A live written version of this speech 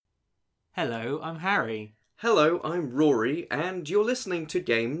Hello, I'm Harry. Hello, I'm Rory, and you're listening to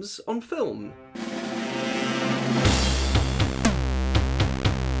Games on Film.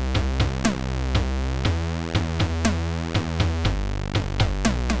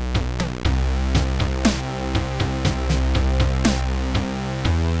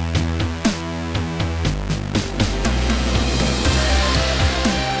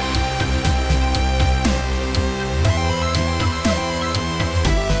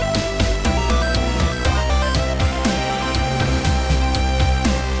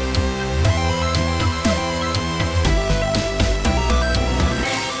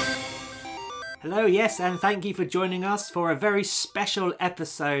 Hello, yes, and thank you for joining us for a very special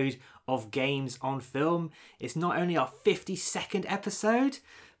episode of Games on Film. It's not only our 52nd episode,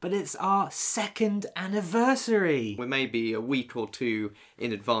 but it's our second anniversary. We may be a week or two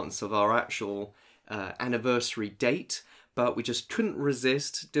in advance of our actual anniversary date, but we just couldn't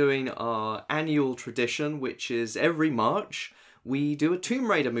resist doing our annual tradition, which is every March we do a Tomb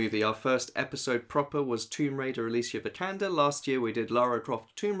Raider movie. Our first episode proper was Tomb Raider Alicia Vikander. Last year we did Lara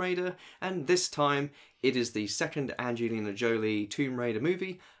Croft Tomb Raider, and this time it is the second Angelina Jolie Tomb Raider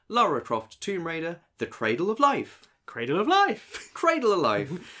movie, Lara Croft Tomb Raider, The Cradle of Life. Cradle of Life. Cradle of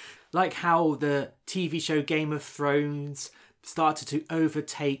Life. Like how the TV show Game of Thrones started to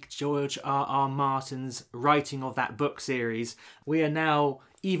overtake George R.R. Martin's writing of that book series, we are now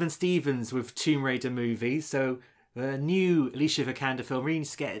even Stevens with Tomb Raider movies, so the new Alicia Vikander film really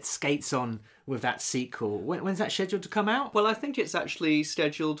needs to get its skates on with that sequel. When's that scheduled to come out? Well, I think it's actually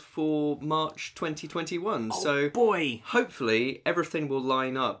scheduled for March 2021. Oh, so boy! Hopefully everything will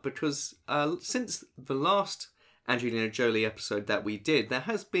line up, because since the last Angelina Jolie episode that we did, there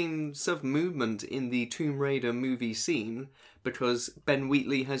has been some movement in the Tomb Raider movie scene, because Ben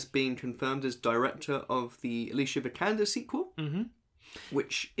Wheatley has been confirmed as director of the Alicia Vikander sequel. Mm-hmm.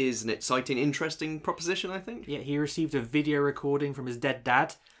 Which is an exciting, interesting proposition, I think. Yeah, he received a video recording from his dead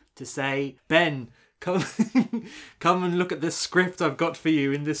dad to say, Ben, come and look at this script I've got for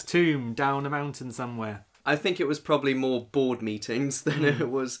you in this tomb down a mountain somewhere. I think it was probably more board meetings than it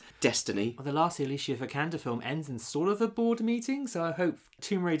was destiny. Well, the last Alicia Vikander film ends in sort of a board meeting, so I hope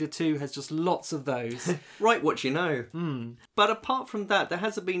Tomb Raider 2 has just lots of those. Right, what you know. Mm. But apart from that, there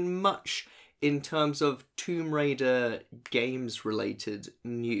hasn't been much in terms of Tomb Raider games-related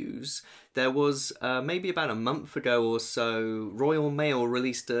news. There was, maybe about a month ago or so, Royal Mail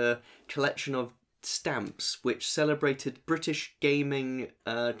released a collection of stamps which celebrated British gaming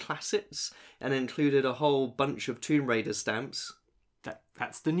classics and included a whole bunch of Tomb Raider stamps.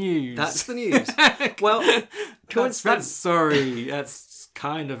 That's the news. That's the news. Well, that's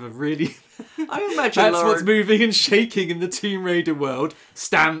kind of a really... I imagine that's what's moving and shaking in the Tomb Raider world.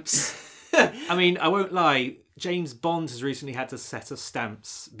 Stamps. I mean, I won't lie, James Bond has recently had a set of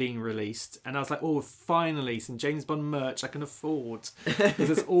stamps being released, and I was like, oh, finally, some James Bond merch I can afford. Because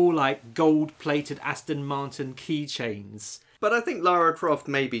it's all like gold-plated Aston Martin keychains. But I think Lara Croft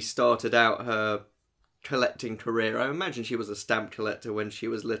maybe started out her collecting career. I imagine she was a stamp collector when she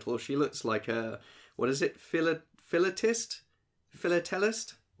was little. She looks like a, what is it, philatelist?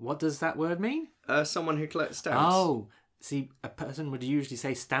 Philatelist? What does that word mean? Someone who collects stamps. Oh, see, a person would usually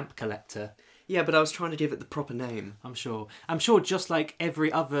say stamp collector. Yeah, but I was trying to give it the proper name. I'm sure just like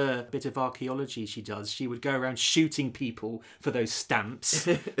every other bit of archaeology she does, she would go around shooting people for those stamps.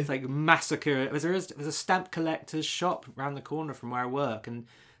 It's like massacre. There's a stamp collector's shop around the corner from where I work, and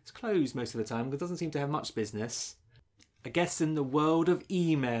it's closed most of the time because it doesn't seem to have much business. I guess in the world of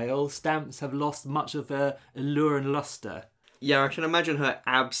email, stamps have lost much of their allure and luster. Yeah, I can imagine her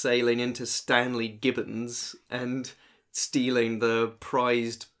abseiling into Stanley Gibbons and stealing the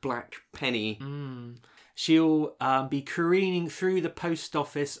prized black penny. Mm. She'll be careening through the post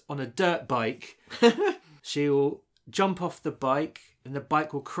office on a dirt bike. She'll jump off the bike, and the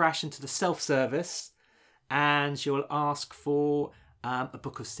bike will crash into the self-service, and she'll ask for a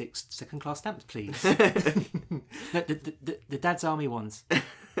book of 6 second-class stamps, please. the Dad's Army ones.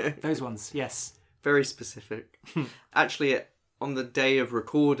 Those ones, yes. Very specific. Actually, on the day of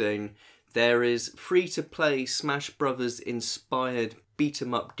recording, there is free-to-play Smash Brothers inspired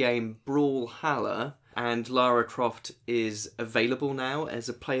beat-em-up game Brawlhalla, and Lara Croft is available now as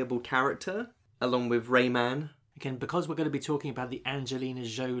a playable character, along with Rayman. Again, because we're going to be talking about the Angelina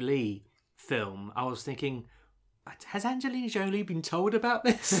Jolie film, I was thinking, has Angelina Jolie been told about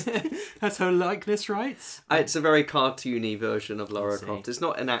this? Has her likeness rights? It's a very cartoony version of Lara Croft. It's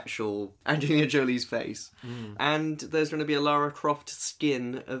not an actual Angelina Jolie's face. Mm. And there's going to be a Lara Croft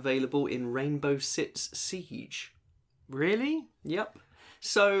skin available in Rainbow Six Siege. Really? Yep.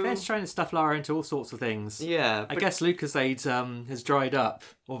 So They're trying to stuff Lara into all sorts of things. yeah, I guess LucasAid has dried up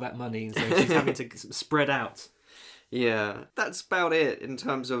all that money, so she's having to spread out. yeah, that's about it in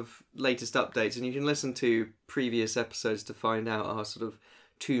terms of latest updates. And you can listen to previous episodes to find out our sort of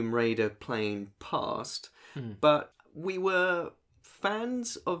Tomb Raider playing past. But we were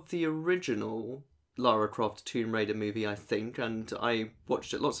fans of the original Lara Croft Tomb Raider movie, I think, and I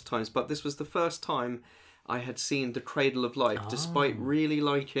watched it lots of times. But this was the first time I had seen The Cradle of Life, despite really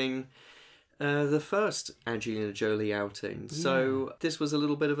liking the first Angelina Jolie outing. So this was a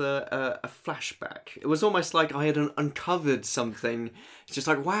little bit of a flashback. It was almost like I had uncovered something. It's just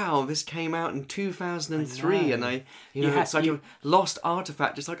like, wow, this came out in 2003, and it's like a lost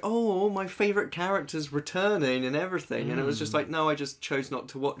artifact. It's like, oh, my favourite characters returning and everything. And it was just like, no, I just chose not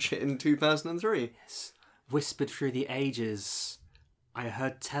to watch it in 2003. Yes. Whispered through the ages, I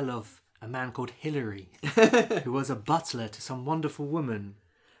heard tell of a man called Hilary, who was a butler to some wonderful woman.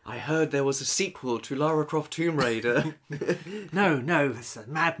 I heard there was a sequel to Lara Croft Tomb Raider. No, it's a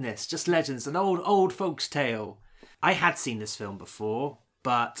madness, just legends, an old folks' tale. I had seen this film before,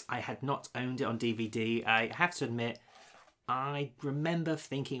 but I had not owned it on DVD. I have to admit, I remember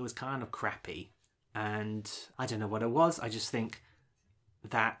thinking it was kind of crappy, and I don't know what it was. I just think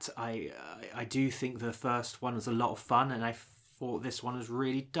that I do think the first one was a lot of fun, and I thought this one was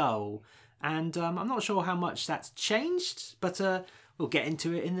really dull. And I'm not sure how much that's changed, but we'll get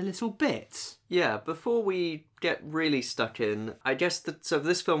into it in a little bit. Yeah, before we get really stuck in, I guess so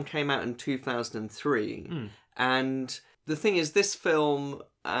this film came out in 2003, and the thing is, this film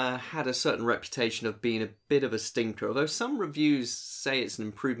had a certain reputation of being a bit of a stinker, although some reviews say it's an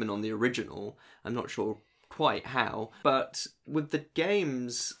improvement on the original. I'm not sure quite how, but with the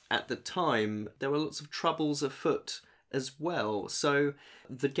games at the time, there were lots of troubles afoot as well. So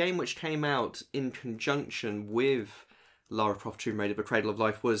the game which came out in conjunction with Lara Croft Tomb Raider The Cradle of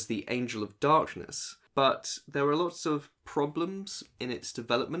Life was The Angel of Darkness, but there were lots of problems in its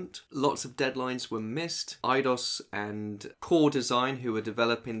development. Lots of deadlines were missed. Eidos and Core Design, who were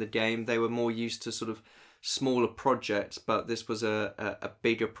developing the game, they were more used to sort of smaller projects, but this was a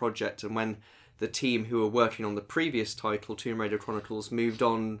bigger project. And when the team who were working on the previous title, Tomb Raider Chronicles, moved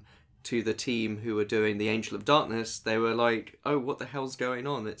on to the team who were doing The Angel of Darkness, they were like, oh, what the hell's going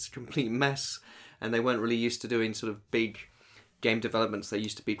on? It's a complete mess. And they weren't really used to doing sort of big game developments. They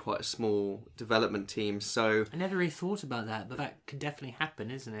used to be quite a small development team. So I never really thought about that, but that could definitely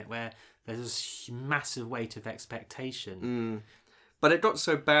happen, isn't it? Where there's this massive weight of expectation. But it got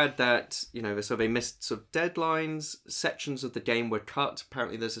so bad that, so they missed sort of deadlines. Sections of the game were cut.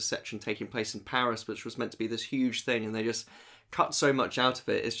 Apparently there's a section taking place in Paris, which was meant to be this huge thing, and they just cut so much out of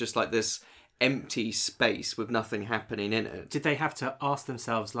it. It's just like this empty space with nothing happening in it. Did they have to ask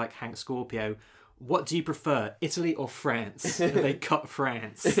themselves, like Hank Scorpio, what do you prefer, Italy or France? And they cut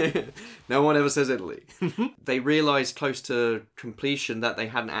France. No one ever says Italy. They realised close to completion that they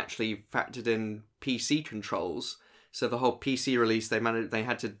hadn't actually factored in PC controls. So the whole PC release, they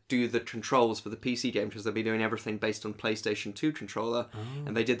had to do the controls for the PC game because they'd be doing everything based on PlayStation 2 controller,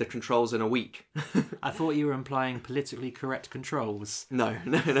 and they did the controls in a week. I thought you were implying politically correct controls. No.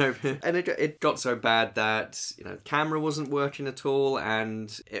 And it got so bad that the camera wasn't working at all,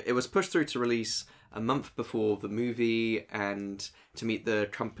 and it was pushed through to release a month before the movie and to meet the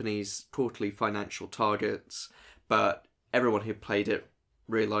company's quarterly financial targets. But everyone who played it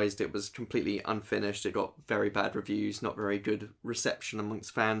realised it was completely unfinished. It got very bad reviews, not very good reception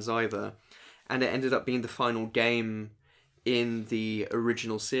amongst fans either. And it ended up being the final game in the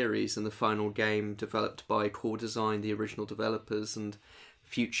original series and the final game developed by Core Design, the original developers, and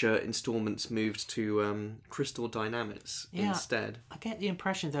future installments moved to Crystal Dynamics instead. I get the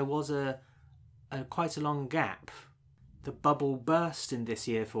impression there was a quite a long gap. The bubble burst in this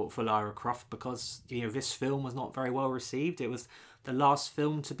year for Lara Croft because this film was not very well received. It was the last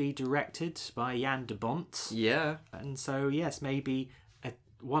film to be directed by Jan de Bont. Yeah. And so, yes, maybe a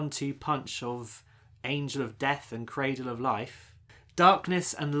 1-2 punch of Angel of Death and Cradle of Life.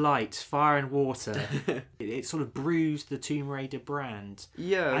 Darkness and light, fire and water. it sort of bruised the Tomb Raider brand.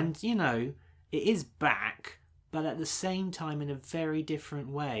 Yeah. And, it is back, but at the same time in a very different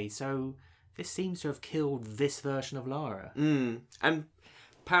way. So this seems to have killed this version of Lara. And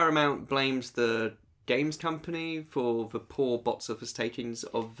Paramount blames the games company for the poor box office takings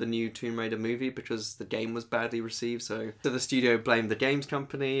of the new Tomb Raider movie because the game was badly received. So the studio blamed the games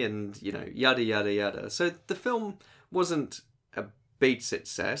company and, yada, yada, yada. So the film wasn't a big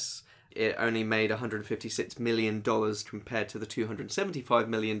success. It only made $156 million compared to the $275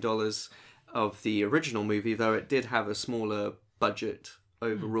 million of the original movie, though it did have a smaller budget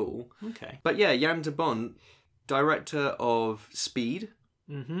overall. Okay. But yeah, Jan de Bont, director of Speed,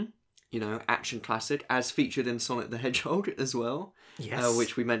 Mm-hmm. You know, action classic, as featured in Sonic the Hedgehog as well. Yes.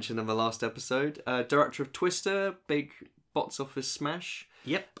 Which we mentioned in the last episode. Director of Twister, big box office smash.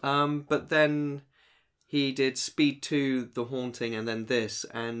 Yep. But then he did Speed 2, The Haunting, and then this,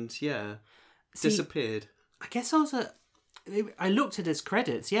 and disappeared. I guess I looked at his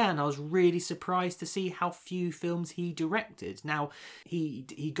credits, and I was really surprised to see how few films he directed. Now,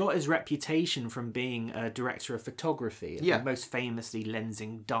 he got his reputation from being a director of photography, and most famously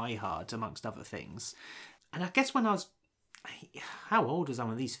lensing Die Hard, amongst other things. And I guess when I was... How old was I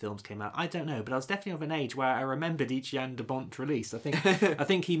when these films came out? I don't know, but I was definitely of an age where I remembered each Jan de Bont release. I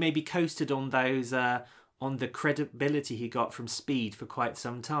think he maybe coasted on those... on the credibility he got from Speed for quite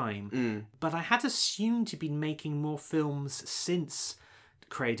some time. But I had assumed he'd been making more films since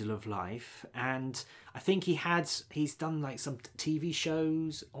Cradle of Life, and I think he's done like some TV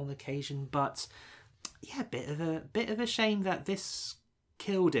shows on occasion, but bit of a shame that this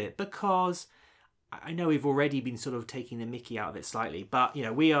killed it, because I know we've already been sort of taking the mickey out of it slightly, but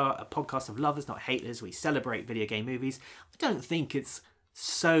we are a podcast of lovers, not haters. We celebrate video game movies. I don't think it's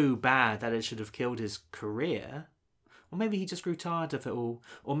so bad that it should have killed his career. Or maybe he just grew tired of it all.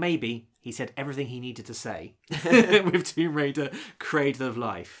 Or maybe he said everything he needed to say with Tomb Raider Cradle of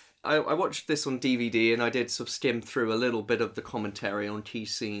Life. I watched this on DVD, and I did sort of skim through a little bit of the commentary on key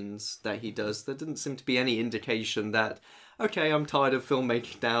scenes that he does. There didn't seem to be any indication that, okay, I'm tired of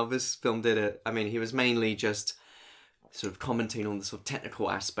filmmaking now, this film did it. I mean, he was mainly just sort of commenting on the sort of technical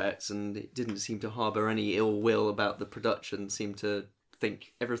aspects, and it didn't seem to harbour any ill will about the production, seemed to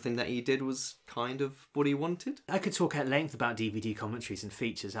think everything that he did was kind of what he wanted. I could talk at length about DVD commentaries and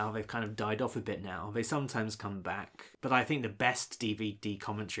features, how they've kind of died off a bit now. They sometimes come back, but I think the best DVD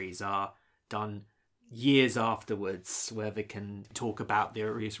commentaries are done years afterwards, where they can talk about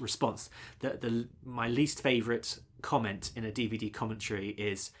their response. My least favourite comment in a DVD commentary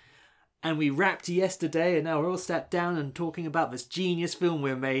is, and we wrapped yesterday, and now we're all sat down and talking about this genius film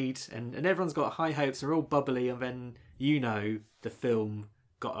we made, and everyone's got high hopes, they're all bubbly, and then the film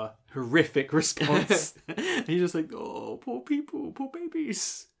got a horrific response. And you're just like, oh, poor people, poor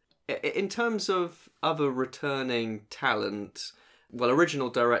babies. In terms of other returning talent, original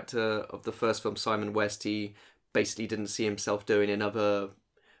director of the first film, Simon West, he basically didn't see himself doing another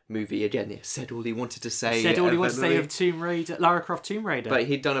movie again. He said all he wanted to say. Of Tomb Raider, Lara Croft Tomb Raider. But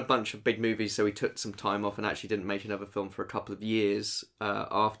he'd done a bunch of big movies, so he took some time off and actually didn't make another film for a couple of years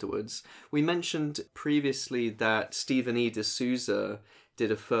afterwards. We mentioned previously that Stephen E. D'Souza did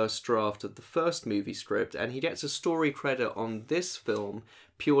a first draft of the first movie script, and he gets a story credit on this film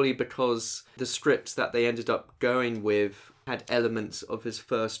purely because the script that they ended up going with had elements of his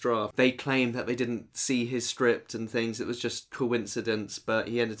first draft. They claimed that they didn't see his script and things. It was just coincidence, but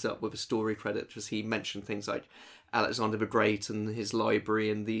he ended up with a story credit because he mentioned things like Alexander the Great and his library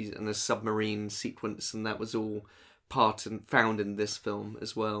and the submarine sequence, and that was all part and found in this film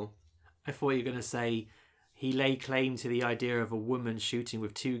as well. I thought you were going to say he laid claim to the idea of a woman shooting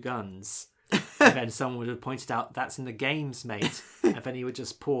with two guns. And then someone would have pointed out, that's in the games, mate. And then he would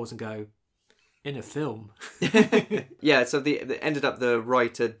just pause and go, in a film. So the ended up the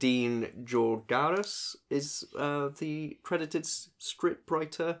writer Dean Georgaris is the credited script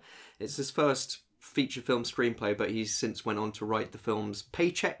writer. It's his first feature film screenplay, but he's since went on to write the films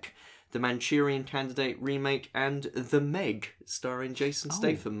Paycheck, The Manchurian Candidate remake, and The Meg, starring Jason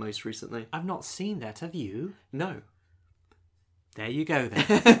Statham most recently. I've not seen that, have you? No. There you go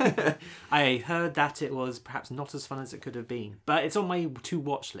then. I heard that it was perhaps not as fun as it could have been, but it's on my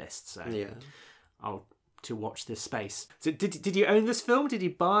to-watch list, so I'll to watch this space. So did you own this film? Did you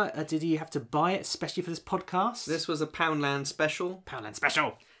buy it? Did you have to buy it especially for this podcast? This was a Poundland special. Poundland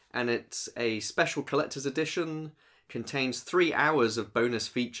special! And it's a special collector's edition, contains 3 hours of bonus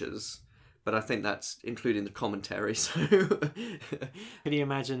features, but I think that's including the commentary, so... Can you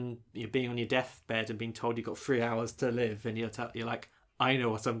imagine being on your deathbed and being told you've got 3 hours to live, and you're like, I know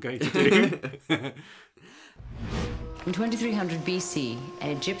what I'm going to do. In 2300 BC, an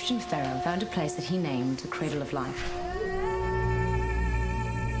Egyptian pharaoh found a place that he named the Cradle of Life.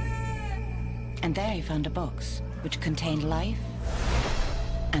 And there he found a box which contained life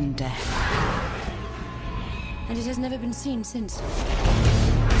and death. And it has never been seen since.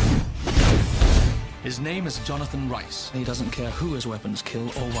 His name is Jonathan Rice. He doesn't care who his weapons kill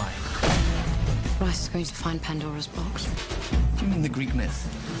or why. Rice is going to find Pandora's box. You mean the Greek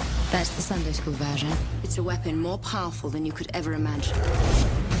myth? That's the Sunday school version. It's a weapon more powerful than you could ever imagine.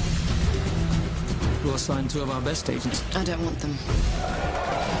 We'll assign 2 of our best agents. I don't want them.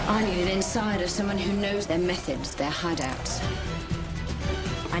 I need an insider, someone who knows their methods, their hideouts.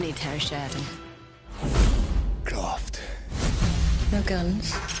 I need Terry Sheridan. Croft. No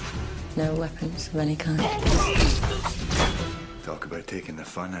guns. No weapons of any kind. Talk about taking the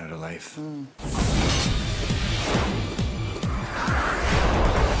fun out of life.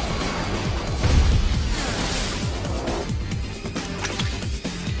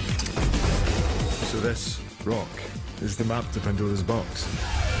 So this rock is the map to Pandora's box.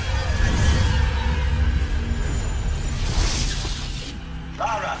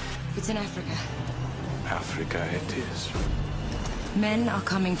 Lara! It's in Africa. Africa it is. Men are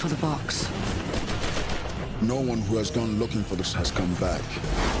coming for the box. No one who has gone looking for this has come back.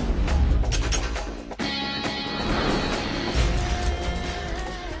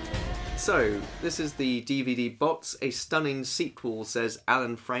 So, this is the DVD box, a stunning sequel, says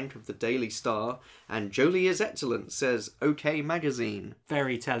Alan Frank of the Daily Star, and Jolie is excellent, says OK Magazine.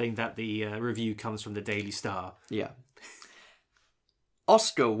 Very telling that the review comes from the Daily Star. Yeah.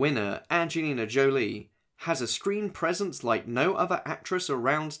 Oscar winner Angelina Jolie has a screen presence like no other actress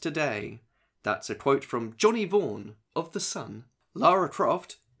around today. That's a quote from Johnny Vaughan of The Sun. Lara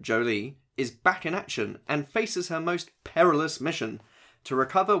Croft, Jolie, is back in action and faces her most perilous mission: to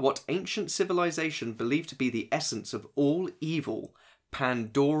recover what ancient civilization believed to be the essence of all evil,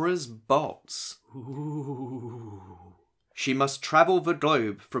 Pandora's box. Ooh. She must travel the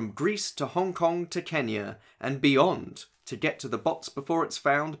globe from Greece to Hong Kong to Kenya and beyond to get to the box before it's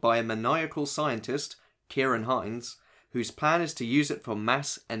found by a maniacal scientist, Kieran Hines, whose plan is to use it for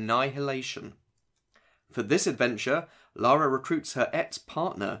mass annihilation. For this adventure, Lara recruits her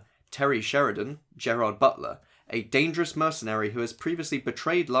ex-partner, Terry Sheridan, Gerard Butler, a dangerous mercenary who has previously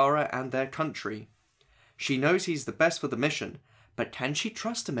betrayed Lara and their country. She knows he's the best for the mission, but can she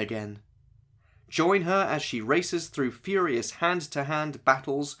trust him again? Join her as she races through furious hand-to-hand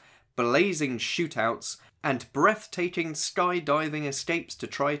battles, blazing shootouts, and breathtaking skydiving escapes to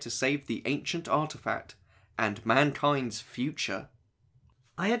try to save the ancient artifact and mankind's future.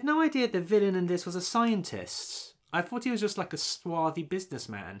 I had no idea the villain in this was a scientist. I thought he was just like a swarthy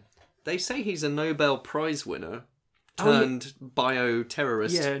businessman. They say he's a Nobel Prize winner Oh, turned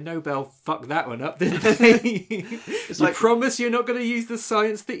bioterrorist. Yeah, Nobel fucked that one up, didn't they? You like- promise you're not going to use the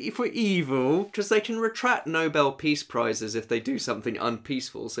science for evil? Because they can retract Nobel Peace Prizes if they do something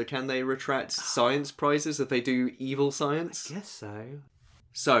unpeaceful, so can they retract science prizes if they do evil science? Guess so.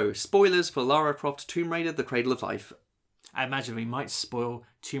 So, spoilers for Lara Croft Tomb Raider: The Cradle of Life. I imagine we might spoil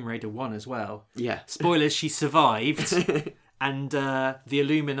Tomb Raider 1 as well. Yeah. Spoilers, she survived. And the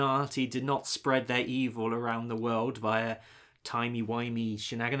Illuminati did not spread their evil around the world via timey-wimey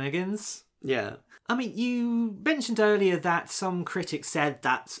shenanigans. Yeah. I mean, you mentioned earlier that some critics said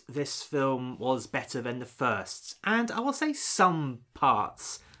that this film was better than the first. And I will say some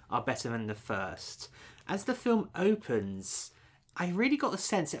parts are better than the first. As the film opens, I really got the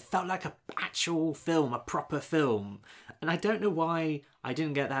sense it felt like an actual film, a proper film. And I don't know why I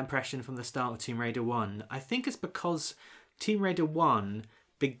didn't get that impression from the start of Tomb Raider 1. I think it's because Tomb Raider 1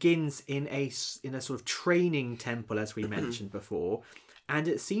 begins in a sort of training temple, as we mentioned before, and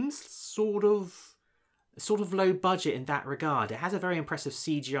it seems sort of low budget in that regard. It has a very impressive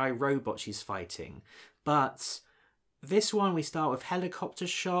CGI robot she's fighting, but this one we start with helicopter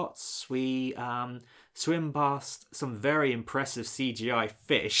shots. We swim past some very impressive CGI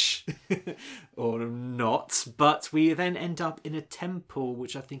fish, or not, but we then end up in a temple,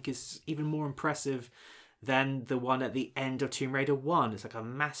 which I think is even more impressive than the one at the end of Tomb Raider 1. It's like a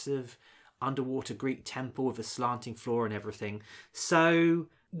massive underwater Greek temple with a slanting floor and everything. So,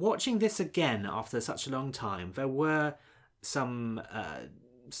 watching this again after such a long time, there were some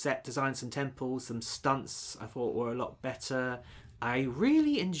set designs, some temples, some stunts I thought were a lot better. I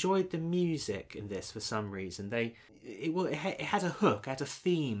really enjoyed the music in this for some reason. It had a hook, it had a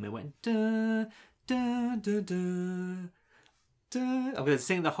theme. It went da da da da. I'm going to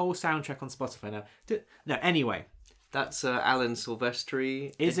sing the whole soundtrack on Spotify now. No, anyway. That's Alan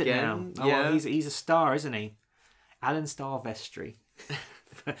Silvestri. Is again. it now? Oh, Yeah. well, he's a star, isn't he? Alan Silvestri.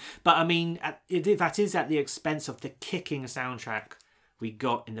 But I mean, that is at the expense of the kicking soundtrack we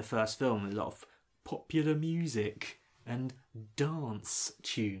got in the first film. A lot of popular music and dance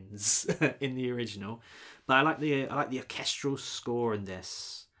tunes in the original. But I like the orchestral score in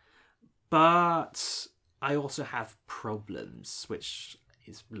this. But I also have problems, which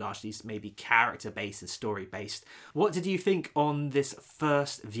is largely maybe character-based and story-based. What did you think on this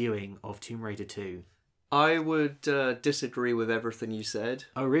first viewing of Tomb Raider 2? I would disagree with everything you said.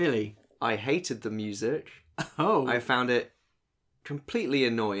 Oh, really? I hated the music. Oh. I found it completely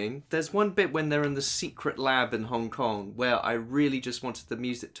annoying. There's one bit when they're in the secret lab in Hong Kong where I really just wanted the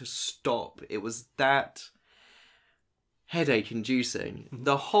music to stop. It was that headache-inducing.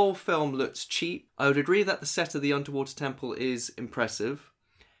 The whole film looks cheap. I would agree that the set of the underwater temple is impressive.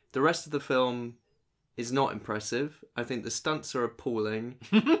 The rest of the film is not impressive. I think the stunts are appalling.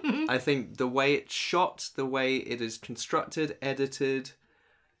 I think the way it's shot, the way it is constructed, edited,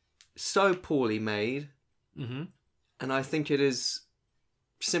 so poorly made. Mm-hmm. And I think it is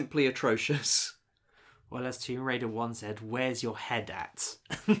simply atrocious. Well, as Tomb Raider 1 said, where's your head at?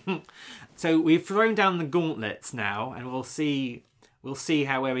 So we've thrown down the gauntlets now, and we'll see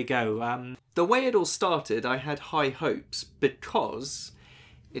where we go. The way it all started, I had high hopes because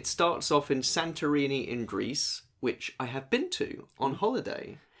it starts off in Santorini in Greece, which I have been to on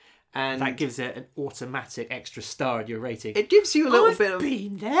holiday. And that gives it an automatic extra star in your rating. it gives you a little bit of...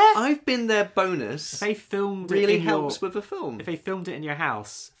 been there. I've been there bonus. If they filmed really it in helps with a film. If they filmed it in your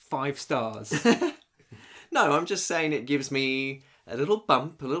house, 5 stars. No, I'm just saying it gives me a little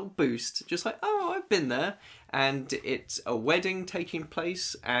bump, a little boost. Just like, oh, I've been there. And it's a wedding taking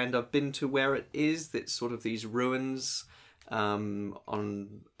place, and I've been to where it is. It's sort of these ruins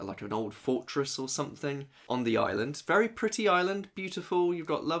on like an old fortress or something on the island. Very pretty island, beautiful. You've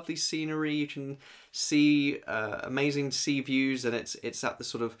got lovely scenery. You can see amazing sea views, and it's at the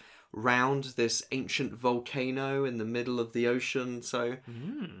sort of round this ancient volcano in the middle of the ocean. So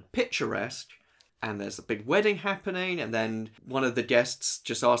picturesque. And there's a big wedding happening, and then one of the guests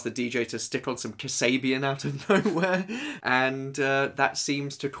just asked the DJ to stick on some Kasabian out of nowhere, and that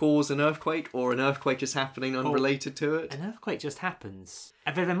seems to cause an earthquake, or an earthquake is happening unrelated to it. An earthquake just happens.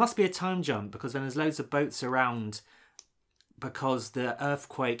 And there must be a time jump, because then there's loads of boats around, because the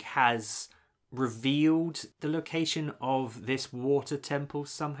earthquake has revealed the location of this water temple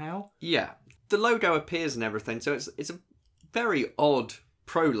somehow. Yeah, the logo appears and everything, so it's a very odd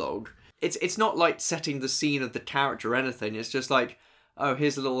prologue. It's not like setting the scene of the character or anything. It's just like, oh,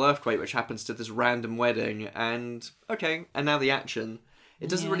 here's a little earthquake which happens to this random wedding, and okay, and now the action. It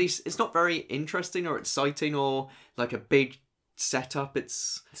doesn't really... It's not very interesting or exciting or like a big setup.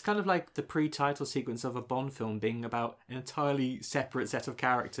 It's kind of like the pre-title sequence of a Bond film being about an entirely separate set of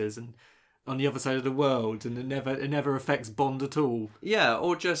characters and on the other side of the world, and it never affects Bond at all. Yeah,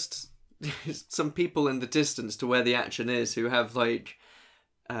 or just some people in the distance to where the action is who have like...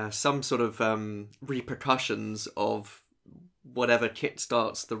 some sort of repercussions of whatever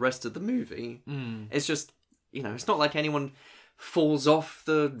kickstarts the rest of the movie. It's just, it's not like anyone falls off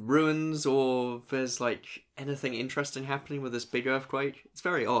the ruins or there's like anything interesting happening with this big earthquake. It's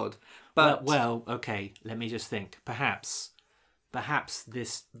very odd. But well, okay, let me just think. Perhaps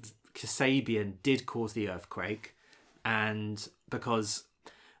this Kasabian did cause the earthquake, and because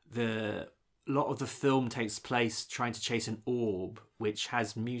a lot of the film takes place trying to chase an orb which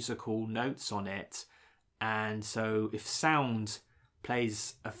has musical notes on it, and so if sound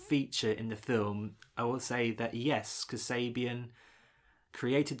plays a feature in the film, I will say that yes, Kasabian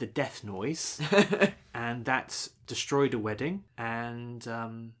created the death noise and that destroyed a wedding and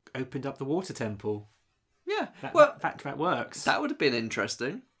opened up the water temple. Yeah, that works. That would have been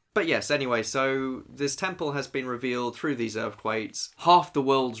interesting. But yes, anyway, so this temple has been revealed through these earthquakes. Half the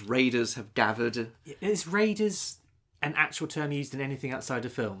world's raiders have gathered. Is raiders an actual term used in anything outside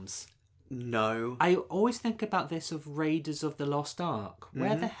of films? No. I always think about this of Raiders of the Lost Ark.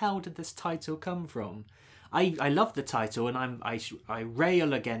 Where the hell did this title come from? I love the title, and I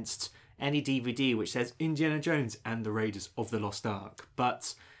rail against any DVD which says Indiana Jones and the Raiders of the Lost Ark.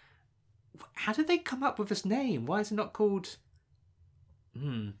 But how did they come up with this name? Why is it not called...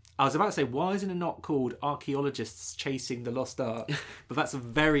 I was about to say, why isn't it not called Archaeologists Chasing the Lost Ark? But that's a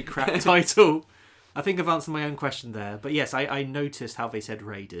very crap title. I think I've answered my own question there. But yes, I noticed how they said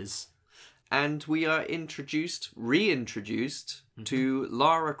Raiders. And we are reintroduced to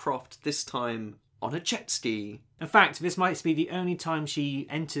Lara Croft, this time on a jet ski. In fact, this might be the only time she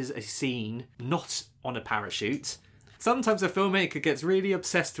enters a scene not on a parachute. Sometimes a filmmaker gets really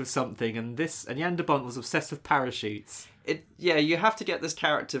obsessed with something, and Jan de Bont was obsessed with parachutes. You have to get this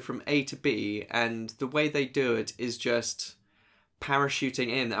character from A to B, and the way they do it is just parachuting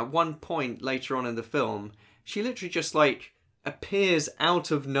in. At one point later on in the film, she literally just like appears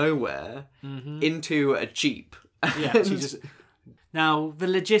out of nowhere into a jeep. Yeah, she just... Now, the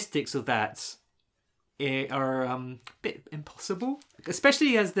logistics of that are a bit impossible,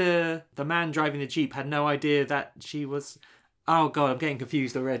 especially as the man driving the jeep had no idea that she was... Oh god, I'm getting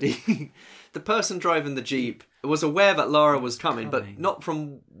confused already. The person driving the jeep was aware that Lara was coming, but not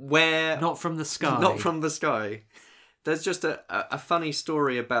from where... Not from the sky. Not from the sky. There's just a funny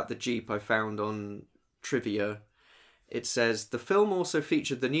story about the jeep I found on trivia. It says, the film also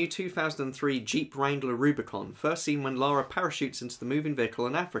featured the new 2003 Jeep Wrangler Rubicon, first seen when Lara parachutes into the moving vehicle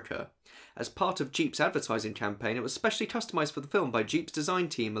in Africa. As part of Jeep's advertising campaign, it was specially customised for the film by Jeep's design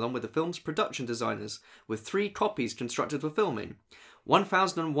team along with the film's production designers, with 3 copies constructed for filming.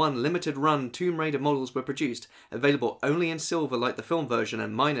 1001 limited-run Tomb Raider models were produced, available only in silver like the film version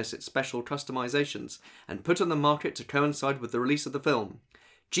and minus its special customisations, and put on the market to coincide with the release of the film.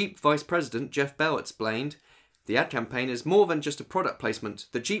 Jeep Vice President Jeff Bell explained, the ad campaign is more than just a product placement.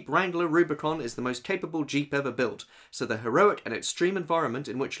 The Jeep Wrangler Rubicon is the most capable Jeep ever built, so the heroic and extreme environment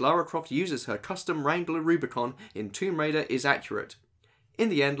in which Lara Croft uses her custom Wrangler Rubicon in Tomb Raider is accurate. In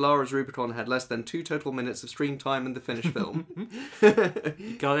the end, Lara's Rubicon had less than 2 total minutes of screen time in the finished film.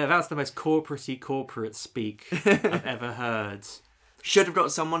 God, yeah, that's the most corporate speak I've ever heard. Should have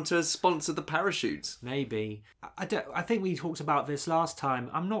got someone to sponsor the parachutes. Maybe. I think we talked about this last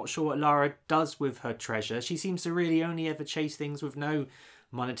time. I'm not sure what Lara does with her treasure. She seems to really only ever chase things with no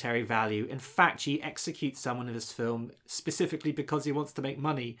monetary value. In fact, she executes someone in this film specifically because he wants to make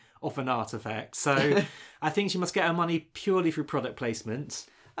money off an artifact. So I think she must get her money purely through product placement.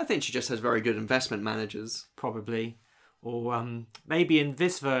 I think she just has very good investment managers. Probably. Or maybe in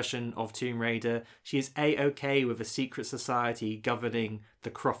this version of Tomb Raider, she is A-OK with a secret society governing the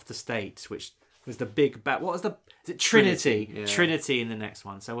Croft estate, which was the big... What was the... Is it Trinity? Yeah. Trinity in the next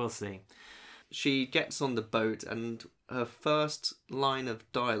one, so we'll see. She gets on the boat and her first line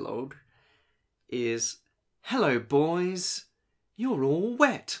of dialogue is, hello, boys. You're all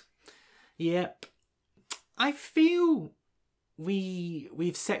wet. Yep. I feel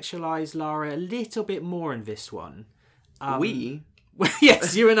we've sexualised Lara a little bit more in this one. We?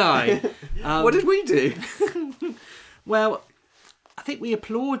 Yes, you and I. What did we do? Well, I think we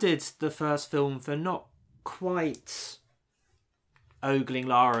applauded the first film for not quite ogling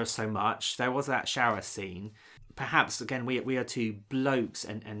Lara so much. There was that shower scene. Perhaps, again, we are two blokes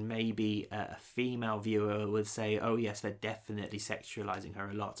and maybe a female viewer would say, oh yes, they're definitely sexualising her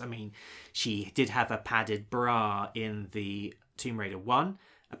a lot. I mean, she did have a padded bra in the Tomb Raider 1.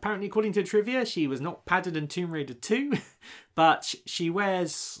 Apparently, according to trivia, she was not padded in Tomb Raider 2, but she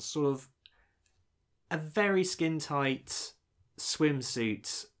wears sort of a very skin-tight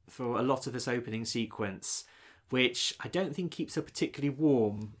swimsuit for a lot of this opening sequence, which I don't think keeps her particularly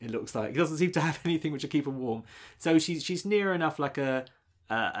warm, it looks like. It doesn't seem to have anything which will keep her warm. So she's near enough like a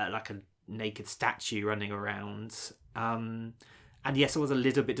naked statue running around. And yes, I was a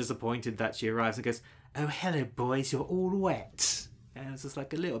little bit disappointed that she arrives and goes, oh, hello, boys, you're all wet. And it's just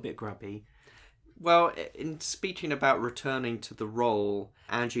like a little bit grubby. Well, in speaking about returning to the role,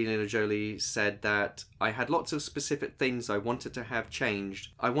 Angelina Jolie said that I had lots of specific things I wanted to have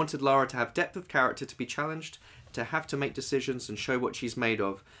changed. I wanted Lara to have depth of character, to be challenged, to have to make decisions and show what she's made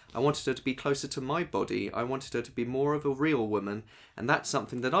of. I wanted her to be closer to my body. I wanted her to be more of a real woman, and that's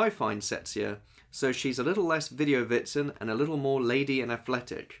something that I find sexier. So she's a little less video vixen and a little more lady and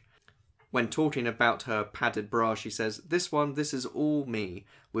athletic. When talking about her padded bra, she says, this is all me,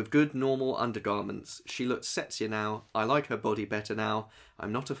 with good normal undergarments. She looks sexier now. I like her body better now.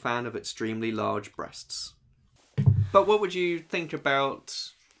 I'm not a fan of extremely large breasts. But what would you think about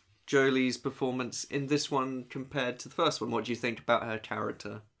Jolie's performance in this one compared to the first one? What do you think about her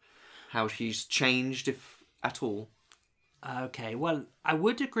character? How she's changed, if at all? Okay, well, I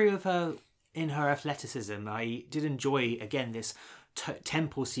would agree with her in her athleticism. I did enjoy, again, this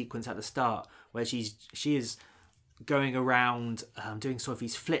temple sequence at the start where she is going around doing sort of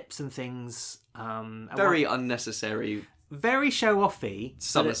these flips and things. Very unnecessary. Very show-offy.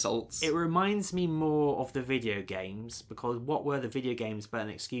 Somersaults. It reminds me more of the video games, because what were the video games but an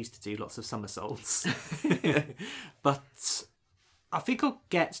excuse to do lots of somersaults? But I think I'll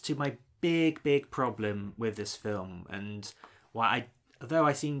get to my big problem with this film, and although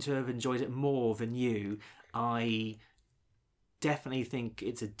I seem to have enjoyed it more than you, I definitely think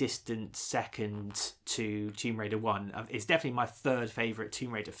it's a distant second to Tomb Raider 1. It's definitely my third favourite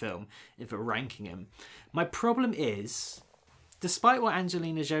Tomb Raider film, if we're ranking them. My problem is, despite what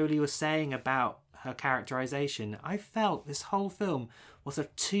Angelina Jolie was saying about her characterisation, I felt this whole film was a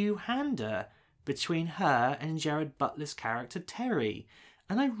two-hander between her and Gerard Butler's character Terry.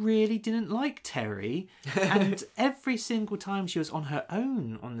 And I really didn't like Terry. And every single time she was on her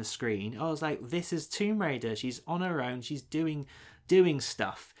own on the screen, I was like, this is Tomb Raider. She's on her own. She's doing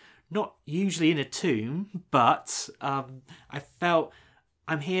stuff. Not usually in a tomb, but I felt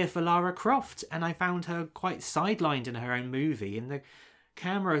I'm here for Lara Croft. And I found her quite sidelined in her own movie. And the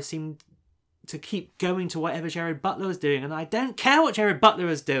camera seemed to keep going to whatever Gerard Butler was doing. And I don't care what Gerard Butler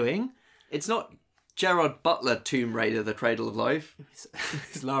was doing. It's not Gerard Butler Tomb Raider, The Cradle of Life.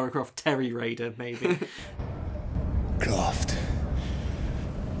 It's Lara Croft Terry Raider, maybe. Croft.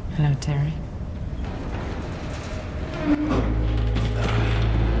 Hello, Terry.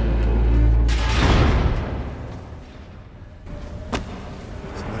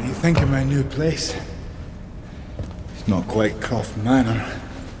 So what do you think of my new place? It's not quite Croft Manor.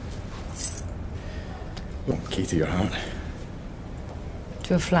 What key to your heart?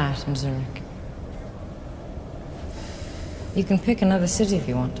 To a flat in Zurich. You can pick another city if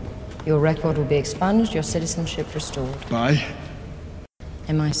you want. Your record will be expunged, your citizenship restored. Bye.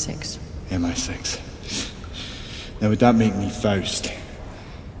 MI6. MI6. Now would that make me Faust?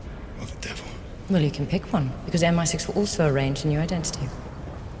 Or the devil? Well, you can pick one, because MI6 will also arrange a new identity.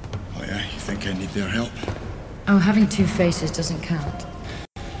 Oh yeah, you think I need their help? Oh, having two faces doesn't count.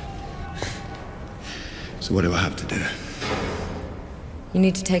 So what do I have to do? You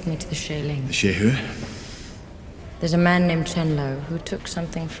need to take me to the Shailing. The Shea who? There's a man named Chen Lo who took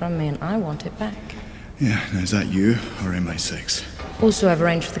something from me and I want it back. Yeah, now is that you or MI6? Also, I've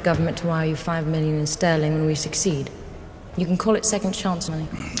arranged for the government to wire you 5 million in sterling when we succeed. You can call it second chance money.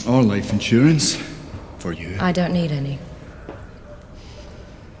 Or life insurance. For you. I don't need any.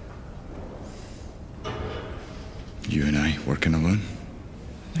 You and I working alone?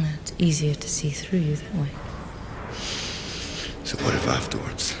 It's easier to see through you that way. So what if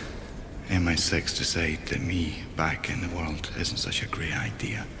afterwards MI6 decide that me back in the world isn't such a great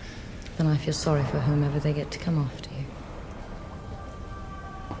idea? Then I feel sorry for whomever they get to come after you.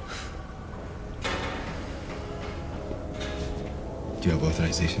 Do you have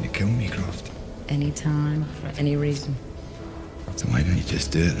authorization to kill me, Croft? Anytime, for any reason. So why don't you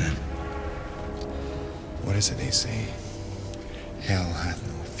just do it then? What is it they say? Hell hath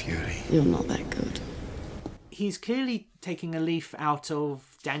no fury. You're not that good. He's clearly taking a leaf out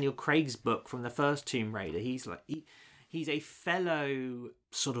of Daniel Craig's book from the first Tomb Raider. He's a fellow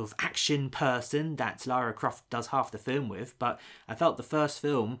sort of action person that Lara Croft does half the film with, but I felt the first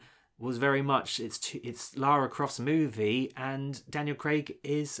film was very much it's Lara Croft's movie and Daniel Craig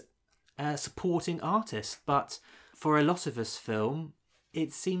is a supporting artist. But for a lot of us film,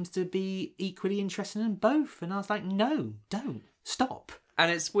 it seems to be equally interesting in both. And I was like, no, don't. Stop. And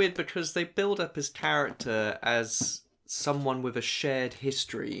it's weird because they build up his character as someone with a shared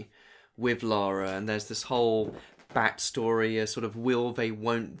history with Lara, and there's this whole backstory, a sort of will they,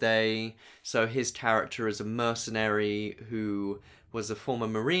 won't they. So his character is a mercenary who was a former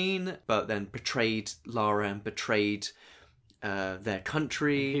Marine, but then betrayed Lara and betrayed their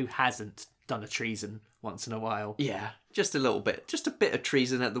country. Who hasn't done a treason once in a while? Yeah, just a little bit. Just a bit of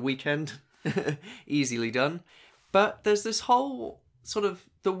treason at the weekend. Easily done. But there's this whole sort of,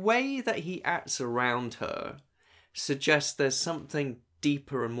 the way that he acts around her suggests there's something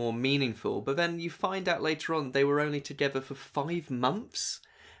deeper and more meaningful. But then you find out later on they were only together for 5 months.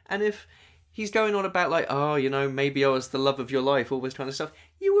 And if he's going on about like, oh, you know, maybe I was the love of your life, all this kind of stuff.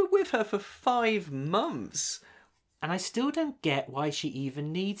 You were with her for 5 months. And I still don't get why she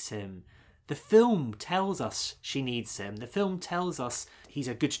even needs him. The film tells us she needs him. The film tells us he's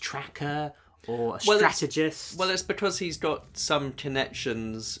a good tracker or a strategist. It's because he's got some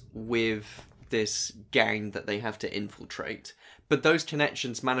connections with this gang that they have to infiltrate. But those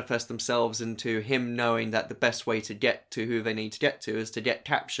connections manifest themselves into him knowing that the best way to get to who they need to get to is to get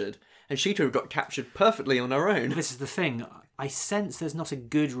captured. And she could have got captured perfectly on her own. This is the thing. I sense there's not a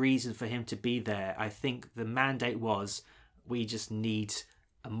good reason for him to be there. I think the mandate was, we just need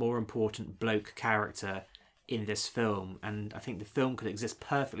a more important bloke character in this film. And I think the film could exist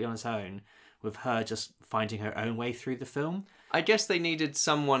perfectly on its own with her just finding her own way through the film. I guess they needed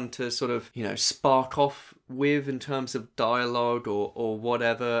someone to sort of, you know, spark off with in terms of dialogue or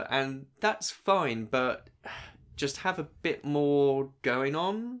whatever. And that's fine, but just have a bit more going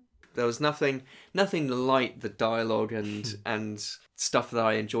on. There was nothing like the dialogue and stuff that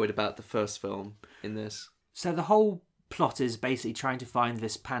I enjoyed about the first film in this. So the whole plot is basically trying to find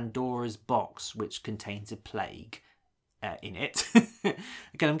this Pandora's box, which contains a plague in it.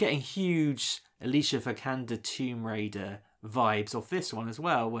 Again, I'm getting huge Alicia Vikander Tomb Raider vibes off this one as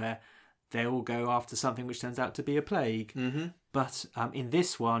well, where they all go after something which turns out to be a plague. Mm-hmm. But in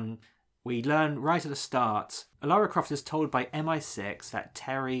this one, we learn right at the start, Lara Croft is told by MI6 that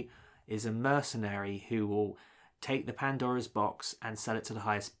Terry is a mercenary who will take the Pandora's box and sell it to the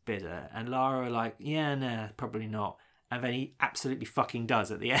highest bidder. And Lara like, yeah, nah, probably not. And then he absolutely fucking does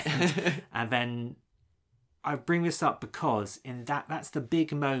at the end. And then I bring this up because that's the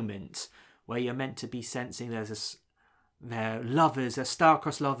big moment where you're meant to be sensing they're lovers, they're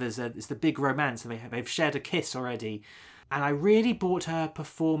star-crossed lovers, it's the big romance, and they've shared a kiss already. And I really bought her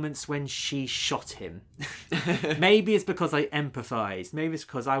performance when she shot him. Maybe it's because I empathised. Maybe it's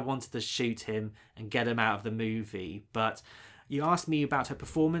because I wanted to shoot him and get him out of the movie. But you asked me about her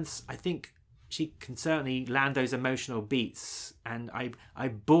performance. I think she can certainly land those emotional beats. And I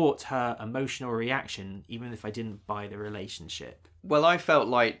bought her emotional reaction, even if I didn't buy the relationship. Well, I felt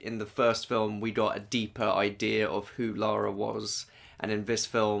like in the first film we got a deeper idea of who Lara was. And in this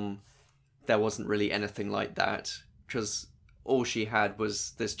film, there wasn't really anything like that. Because all she had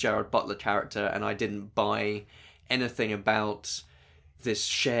was this Gerard Butler character, and I didn't buy anything about this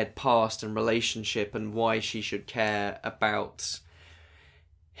shared past and relationship and why she should care about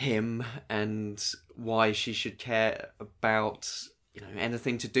him and why she should care about,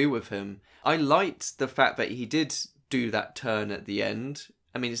 anything to do with him. I liked the fact that he did do that turn at the end.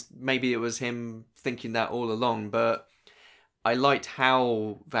 I mean, maybe it was him thinking that all along, but I liked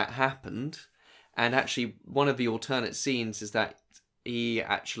how that happened. And actually, one of the alternate scenes is that he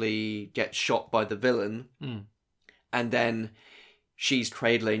actually gets shot by the villain. And then she's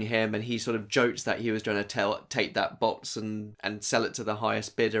cradling him, and he sort of jokes that he was going to take that box and sell it to the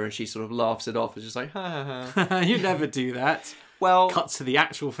highest bidder, and she sort of laughs it off. It's just like, ha ha ha. You never do that. Well, cut to the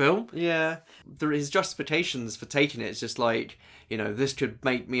actual film. Yeah. His justifications for taking it is just like, this could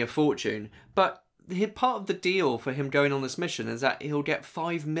make me a fortune. But part of the deal for him going on this mission is that he'll get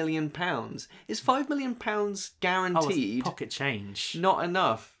 £5 million. Is £5 million guaranteed? Oh, pocket change. Not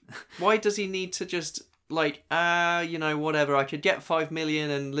enough. Why does he need to just whatever? I could get $5 million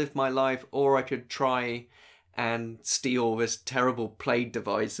and live my life, or I could try and steal this terrible plague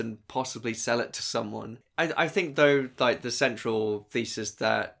device and possibly sell it to someone. I think though, like the central thesis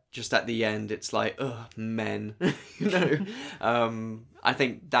that just at the end it's like, ugh, men. I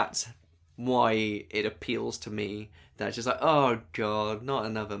think that's why it appeals to me, that it's just like, oh god, not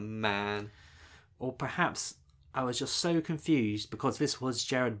another man. Or perhaps I was just so confused because this was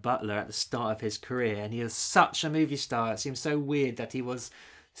Gerard Butler at the start of his career, and he was such a movie star. It seemed so weird that he was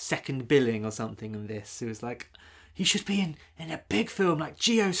second billing or something in this. It was like, he should be in a big film like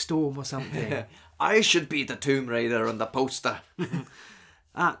Geostorm or something. I should be the Tomb Raider on the poster.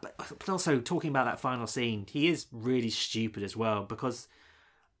 But also, talking about that final scene, he is really stupid as well, because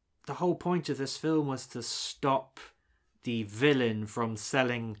the whole point of this film was to stop the villain from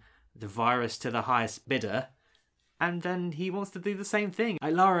selling the virus to the highest bidder, and then he wants to do the same thing.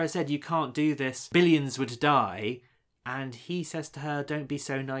 Like Lara said, you can't do this, billions would die, and he says to her, don't be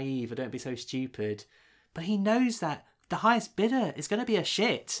so naive or don't be so stupid. But he knows that the highest bidder is going to be a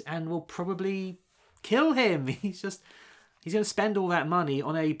shit and will probably kill him. He's going to spend all that money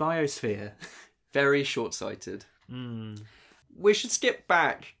on a biosphere. Very short-sighted. We should skip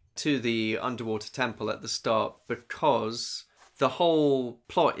back to the underwater temple at the start, because the whole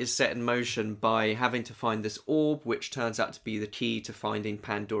plot is set in motion by having to find this orb, which turns out to be the key to finding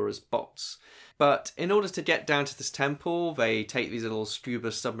Pandora's box. But in order to get down to this temple, they take these little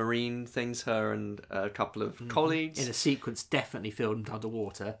scuba submarine things, her and a couple of colleagues. In a sequence definitely filmed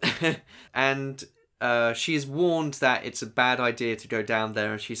underwater. And she is warned that it's a bad idea to go down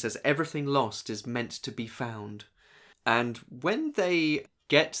there, and she says everything lost is meant to be found. And when they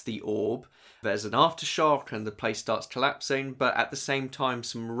get the orb, there's an aftershock and the place starts collapsing, but at the same time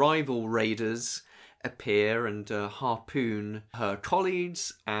some rival raiders appear and harpoon her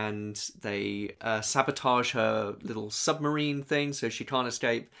colleagues, and they sabotage her little submarine thing so she can't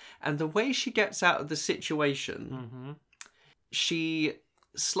escape. And the way she gets out of the situation, she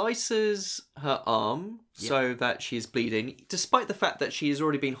slices her arm so that she's bleeding, despite the fact that she has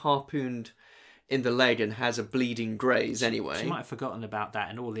already been harpooned in the leg and has a bleeding graze anyway. She might have forgotten about that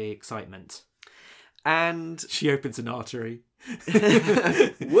in all the excitement. And she opens an artery.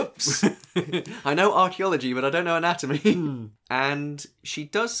 Whoops. I know archaeology, but I don't know anatomy. And she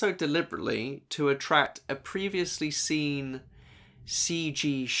does so deliberately to attract a previously seen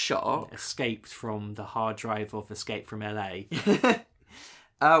CG shark. Escaped from the hard drive of Escape from LA.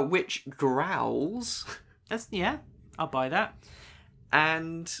 Which growls. Yeah, I'll buy that.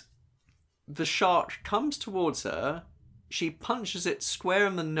 And the shark comes towards her. She punches it square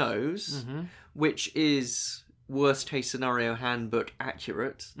in the nose, which is worst case scenario handbook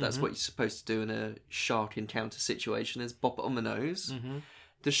accurate. That's what you're supposed to do in a shark encounter situation, is bop it on the nose.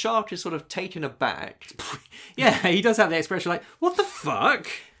 The shark is sort of taken aback. Yeah, he does have the expression like, what the fuck?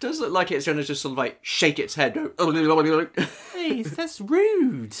 Does look like it's going to just sort of like shake its head. Go, hey, that's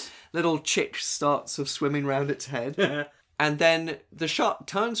rude. Little chick starts of swimming round its head. And then the shark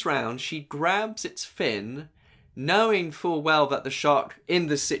turns round, she grabs its fin, knowing full well that the shark in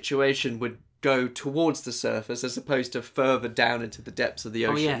this situation would go towards the surface as opposed to further down into the depths of the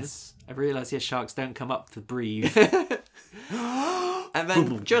ocean. Oh yes, I realise sharks don't come up to breathe. And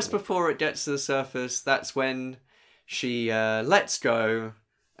then just before it gets to the surface, that's when she lets go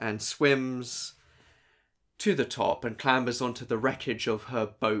and swims to the top and clambers onto the wreckage of her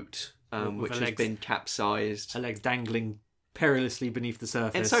boat, which has been capsized. Her legs dangling perilously beneath the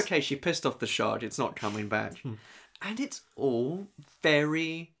surface. It's okay, she pissed off the shark, it's not coming back. And it's all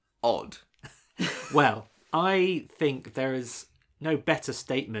very odd. Well, I think there is no better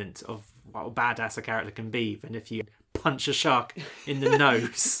statement of what a badass a character can be than if you punch a shark in the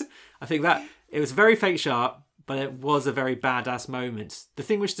nose. I think that it was a very fake shark, but it was a very badass moment. The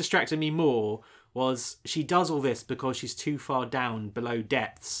thing which distracted me more was she does all this because she's too far down below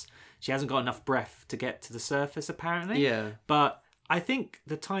depths. She hasn't got enough breath to get to the surface, apparently. Yeah. But I think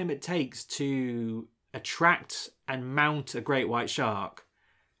the time it takes to attract and mount a great white shark,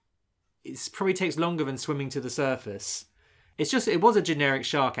 it probably takes longer than swimming to the surface. It was a generic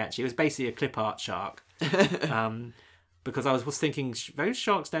shark, actually. It was basically a clip art shark. Because I was thinking, those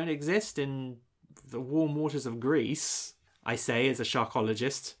sharks don't exist in the warm waters of Greece, I say, as a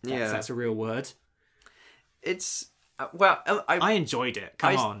sharkologist. That's a real word. It's... well, I enjoyed it.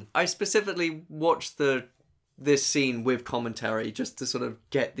 Come on. I specifically watched this scene with commentary just to sort of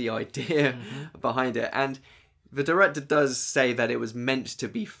get the idea behind it. And the director does say that it was meant to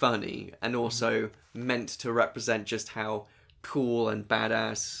be funny and also meant to represent just how cool and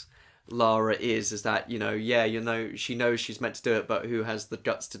badass Lara is that, she knows she's meant to do it, but who has the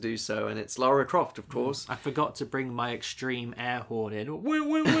guts to do so? And it's Lara Croft, of course. I forgot to bring my extreme air horn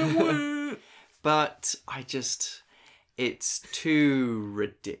in. But it's too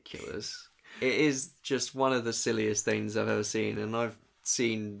ridiculous. It is just one of the silliest things I've ever seen, and I've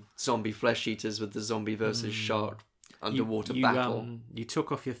seen zombie flesh eaters with the zombie versus shark underwater battle. You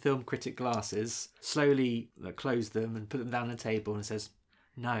took off your film critic glasses, slowly closed them and put them down on the table and says,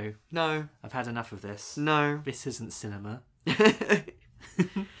 No, I've had enough of this. No. This isn't cinema. I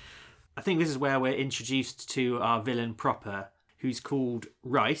think this is where we're introduced to our villain proper, who's called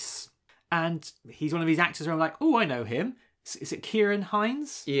Rice. And he's one of these actors where I'm like, oh, I know him. Is it Kieran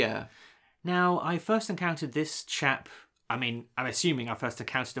Hines? Yeah. Now, I first encountered this chap... I'm assuming I first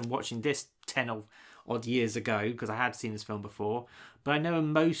encountered him watching this 10 odd years ago, because I had seen this film before. But I know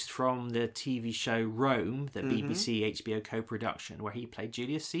him most from the TV show Rome, the BBC HBO co-production, where he played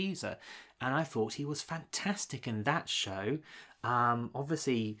Julius Caesar. And I thought he was fantastic in that show.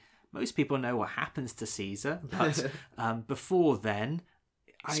 Obviously, most people know what happens to Caesar, but before then...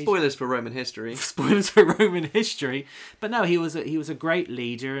 Spoilers for Roman history. Spoilers for Roman history. But no, he was a great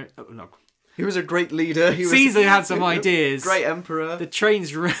leader. He was a great leader. Caesar had some ideas. Great emperor. The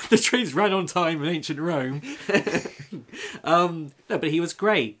trains ran on time in ancient Rome. No, but he was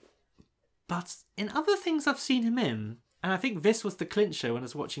great. But in other things I've seen him in, and I think this was the clincher when I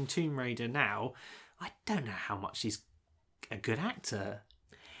was watching Tomb Raider now, I don't know how much he's a good actor.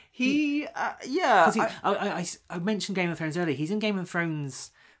 I mentioned Game of Thrones earlier. He's in Game of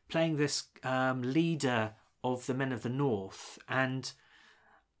Thrones playing this leader of the Men of the North. And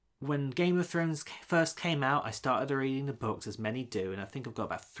when Game of Thrones first came out, I started reading the books, as many do, and I think I've got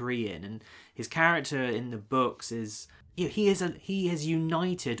about 3 in. And his character in the books is... he has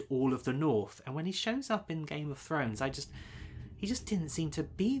united all of the North. And when he shows up in Game of Thrones, he just didn't seem to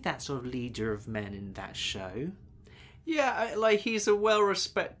be that sort of leader of men in that show. Yeah, he's a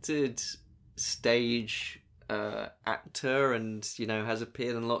well-respected stage actor and, has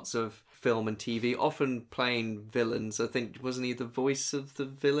appeared in lots of film and TV, often playing villains. I think, wasn't he the voice of the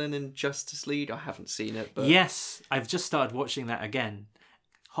villain in Justice League? I haven't seen it, but... Yes, I've just started watching that again.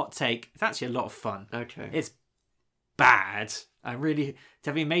 Hot take, it's actually a lot of fun. Okay. It's bad.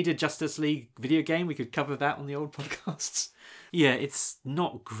 Having made a Justice League video game, we could cover that on the old podcasts. Yeah, it's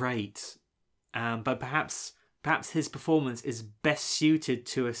not great. But perhaps his performance is best suited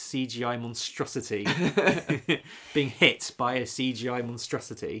to a CGI monstrosity. Being hit by a CGI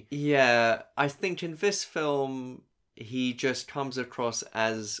monstrosity. Yeah, I think in this film, he just comes across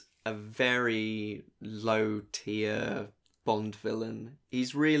as a very low-tier Bond villain.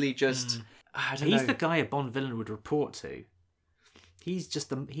 He's really just... He's the guy a Bond villain would report to. He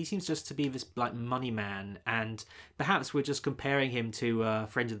seems just to be this money man, and perhaps we're just comparing him to a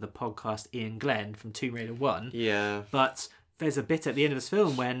friend of the podcast, Ian Glenn from Tomb Raider 1. Yeah. But there's a bit at the end of this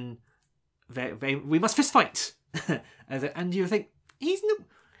film when we must fist fight, and you think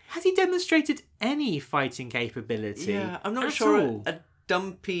has he demonstrated any fighting capability? Yeah, I'm not sure a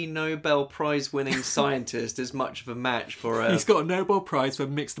dumpy Nobel Prize winning scientist is much of a match for a... He's got a Nobel Prize for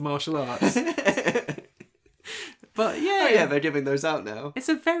mixed martial arts. But yeah. Oh yeah, they're giving those out now. It's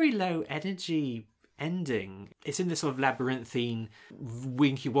a very low energy ending. It's in this sort of labyrinthine,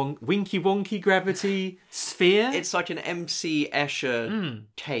 winky-wonky gravity sphere. It's like an MC Escher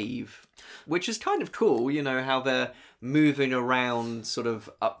cave, which is kind of cool, you know, how they're moving around sort of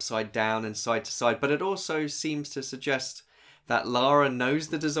upside down and side to side. But it also seems to suggest that Lara knows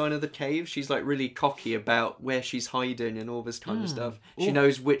the design of the cave. She's like really cocky about where she's hiding and all this kind of stuff. She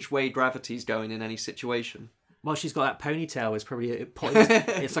knows which way gravity's going in any situation. Well, she's got that ponytail. It's probably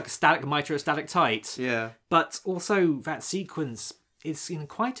it's like a stalagmite or a stalactite. Yeah. But also that sequence is in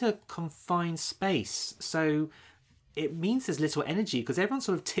quite a confined space, so it means there's little energy because everyone's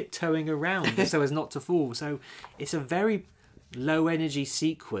sort of tiptoeing around so as not to fall. So it's a very low energy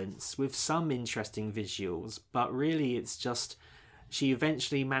sequence with some interesting visuals, but really it's just she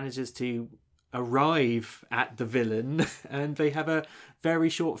eventually manages to arrive at the villain and they have a very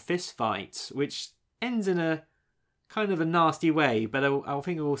short fist fight, which ends in a kind of a nasty way, but I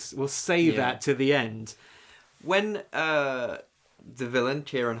think we'll save that to the end. When the villain,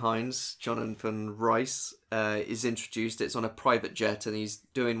 Kieran Hines, Jonathan Rice, is introduced, it's on a private jet and he's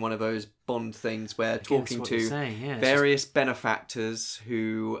doing one of those Bond things where talking to various benefactors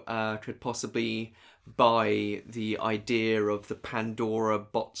who could possibly buy the idea of the Pandora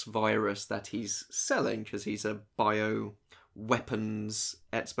bots virus that he's selling because he's a bio weapons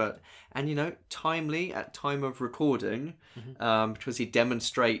expert, and you know, timely at time of recording, because he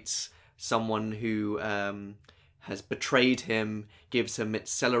demonstrates someone who has betrayed him, gives him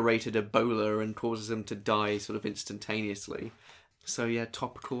accelerated Ebola and causes him to die sort of instantaneously. So yeah,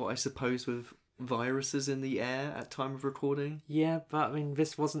 topical, I suppose, with viruses in the air at time of recording. Yeah, but I mean,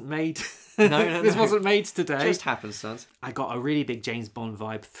 this wasn't made. No, this wasn't made today. Just happenstance. I got a really big James Bond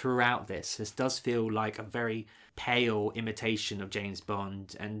vibe throughout this. This does feel like a very pale imitation of James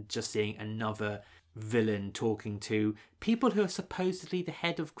Bond, and just seeing another villain talking to people who are supposedly the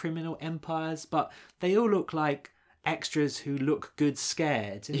head of criminal empires, but they all look like extras who look good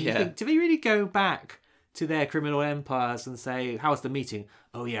scared. And you think, do they really go back to their criminal empires and say, how was the meeting?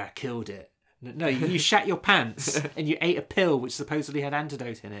 Oh yeah, I killed it. No, you shat your pants and you ate a pill which supposedly had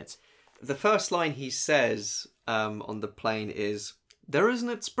antidote in it. The first line he says on the plane is, "There is an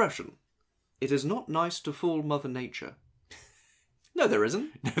expression. It is not nice to fool Mother Nature." No, there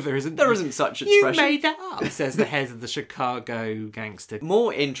isn't. No, there isn't. There isn't such expression. You made that up, says the head of the Chicago gangster.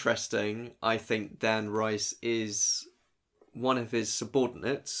 More interesting, I think, than Rice is one of his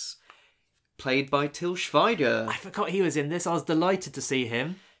subordinates, played by Til Schweiger. I forgot he was in this. I was delighted to see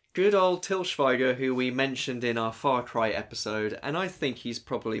him. Good old Til Schweiger, who we mentioned in our Far Cry episode, and I think he's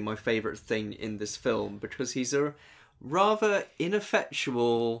probably my favourite thing in this film, because he's a rather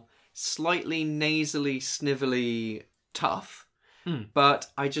ineffectual, slightly nasally, snivelly tough, but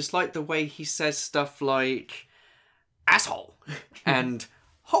I just like the way he says stuff like, asshole, and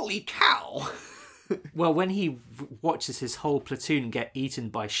holy cow. Well, when he watches his whole platoon get eaten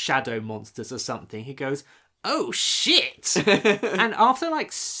by shadow monsters or something, he goes, oh shit! And after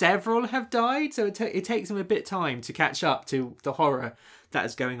like several have died, so it takes him a bit time to catch up to the horror that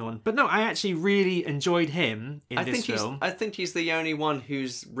is going on. But no, I actually really enjoyed him in this film. I think he's the only one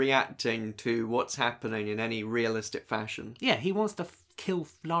who's reacting to what's happening in any realistic fashion. Yeah, he wants to kill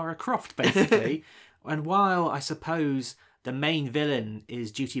Lara Croft, basically. And while I suppose the main villain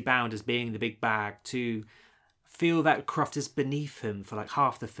is duty bound as being the big bag, to feel that Croft is beneath him for like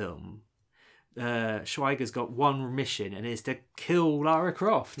half the film, Schweiger's got one mission, and it's to kill Lara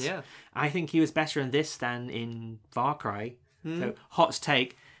Croft. Yeah, I think he was better in this than in Far Cry. So, hot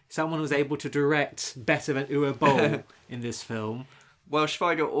take, someone was able to direct better than Uwe Boll in this film. Well,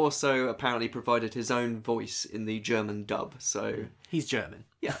 Schweiger also apparently provided his own voice in the German dub, so... He's German.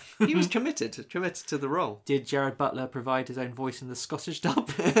 Yeah, he was committed to the role. Did Gerard Butler provide his own voice in the Scottish dub?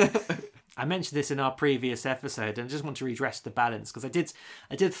 I mentioned this in our previous episode, and I just want to redress the balance, because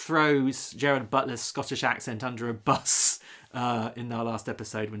I did throw Gerard Butler's Scottish accent under a bus in our last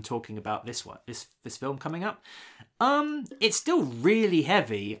episode when talking about this film coming up. It's still really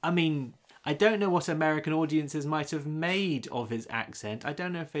heavy. I mean, I don't know what American audiences might have made of his accent. I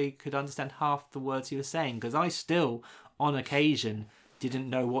don't know if they could understand half the words he was saying, because I still, on occasion, didn't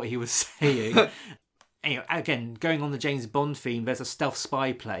know what he was saying. Anyway, again, going on the James Bond theme, there's a stealth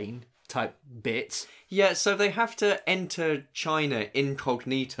spy plane type bit. Yeah, so they have to enter China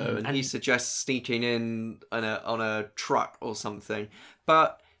incognito, and he suggests sneaking in on a truck or something.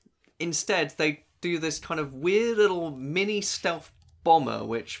 But instead, they do this kind of weird little mini stealth bomber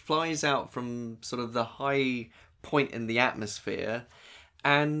which flies out from sort of the high point in the atmosphere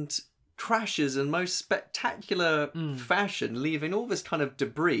and crashes in most spectacular fashion, leaving all this kind of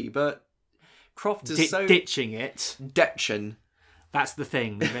debris. But Croft is ditching it. Ditching. That's the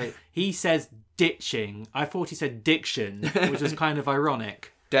thing. He says ditching. I thought he said diction, which was kind of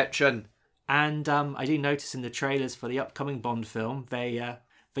ironic. Detchen. And I do notice in the trailers for the upcoming Bond film, they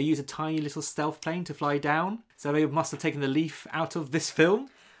use a tiny little stealth plane to fly down. So they must have taken the leaf out of this film.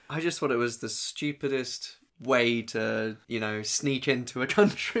 I just thought it was the stupidest way to, sneak into a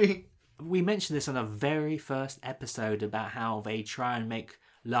country. We mentioned this on our very first episode about how they try and make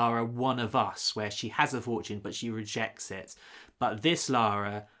Lara one of us, where she has a fortune but she rejects it. But this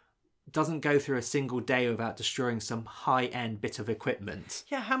Lara doesn't go through a single day without destroying some high-end bit of equipment.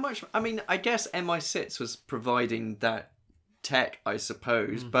 Yeah, how much... I mean, I guess MI6 was providing that tech, I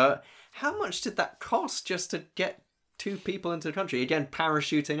suppose, but how much did that cost just to get 2 people into the country? Again,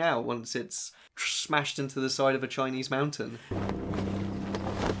 parachuting out once it's smashed into the side of a Chinese mountain.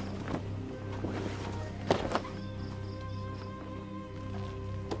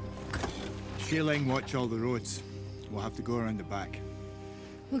 Shieling, watch all the roads. We'll have to go around the back.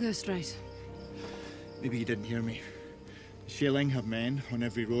 We'll go straight. Maybe you didn't hear me. Shieling have men on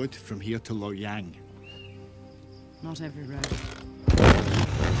every road from here to Loyang. Not every road.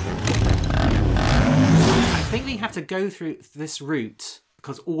 I think they have to go through this route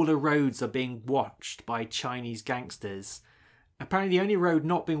because all the roads are being watched by Chinese gangsters. Apparently the only road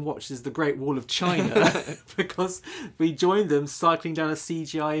not being watched is the Great Wall of China because we joined them cycling down a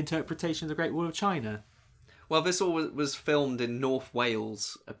CGI interpretation of the Great Wall of China. Well, this all was filmed in North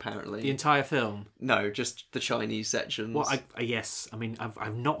Wales, apparently. The entire film? No, just the Chinese sections. Well, yes. I mean,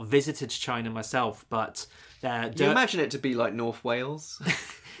 I've not visited China myself, but... you imagine it to be like North Wales?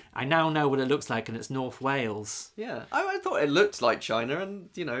 I now know what it looks like, and it's North Wales. Yeah. I thought it looked like China and,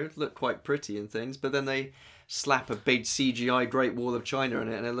 looked quite pretty and things, but then they slap a big CGI Great Wall of China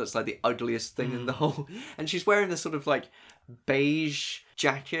in it, and it looks like the ugliest thing in the whole... And she's wearing this sort of, beige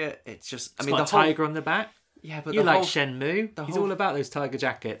jacket. It's just... It's got a tiger on the back. Yeah, but you like Shenmue. He's all about those tiger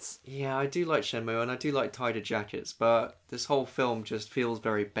jackets. Yeah, I do like Shenmue, and I do like tiger jackets, but this whole film just feels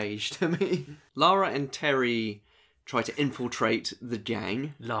very beige to me. Lara and Terry try to infiltrate the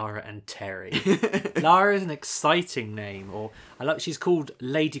gang. Lara and Terry. Lara is an exciting name, she's called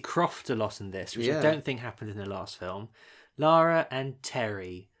Lady Croft a lot in this, which I don't think happened in the last film. Lara and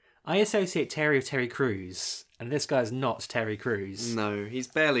Terry. I associate Terry with Terry Crews, and this guy's not Terry Crews. No, he's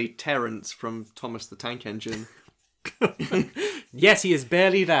barely Terrence from Thomas the Tank Engine. Yes, he is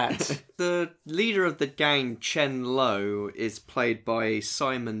barely that. The leader of the gang, Chen Lo, is played by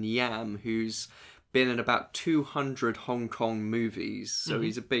Simon Yam, who's been in about 200 Hong Kong movies. So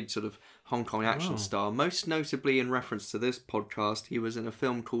he's a big sort of Hong Kong action star. Most notably, in reference to this podcast, he was in a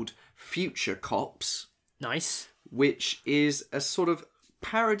film called Future Cops. Nice. Which is a sort of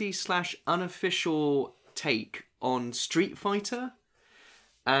parody / unofficial take on Street Fighter,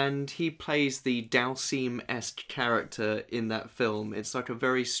 and he plays the Dalsim-esque character in that film. It's like a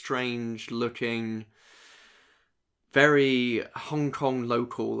very strange looking, very Hong Kong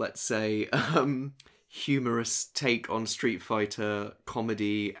local, let's say, humorous take on Street Fighter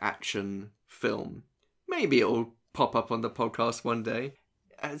comedy action film. Maybe it'll pop up on the podcast one day.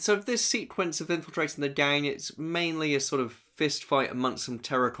 So this sequence of infiltrating the gang, it's mainly a sort of fist fight amongst some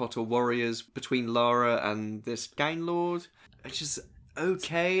terracotta warriors between Lara and this gang lord, which is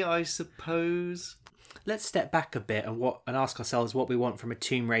okay, I suppose. Let's step back a bit and ask ourselves what we want from a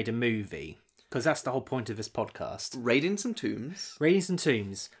Tomb Raider movie, because that's the whole point of this podcast. Raiding some tombs. Raiding some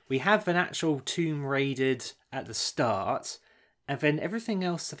tombs. We have an actual tomb raided at the start, and then everything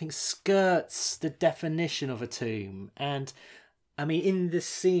else, I think, skirts the definition of a tomb. And I mean, in this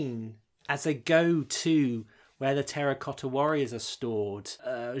scene, as they go to where the terracotta warriors are stored,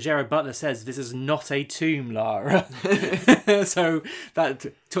 Gerard Butler says, "This is not a tomb, Lara." So that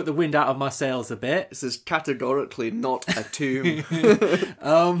took the wind out of my sails a bit. This is categorically not a tomb.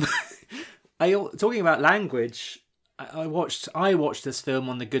 Talking about language, I watched this film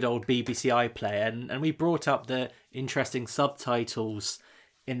on the good old BBC iPlayer, and we brought up the interesting subtitles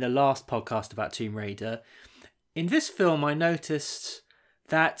in the last podcast about Tomb Raider. In this film, I noticed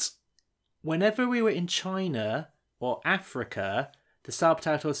that whenever we were in China or Africa, the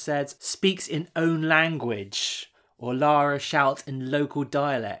subtitle said, "speaks in own language," or Lara shouts in local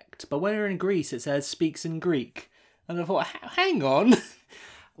dialect. But when we're in Greece, it says, "speaks in Greek." And I thought, hang on.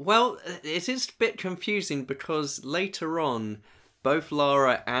 Well, it is a bit confusing because later on, both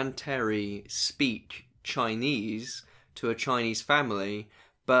Lara and Terry speak Chinese to a Chinese family,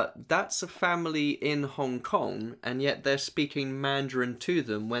 but that's a family in Hong Kong, and yet they're speaking Mandarin to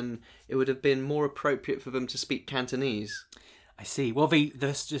them when it would have been more appropriate for them to speak Cantonese. I see. Well,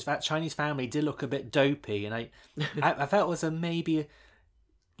 that Chinese family did look a bit dopey, and I felt it was maybe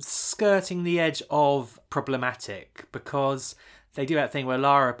skirting the edge of problematic, because they do that thing where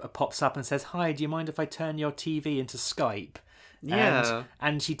Lara pops up and says, "Hi, do you mind if I turn your TV into Skype?" Yeah.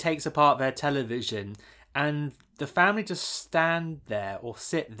 And she takes apart their television, and the family just stand there or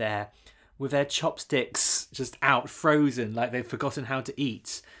sit there with their chopsticks just out, frozen, like they've forgotten how to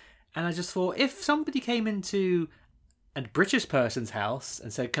eat. And I just thought, if somebody came into a British person's house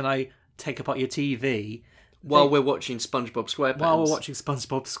and said, "Can I take apart your TV?" While we're watching SpongeBob SquarePants. While we're watching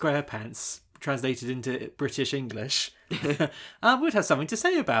SpongeBob SquarePants, translated into British English, we'd have something to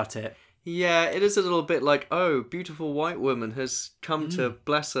say about it. Yeah, it is a little bit like, oh, beautiful white woman has come to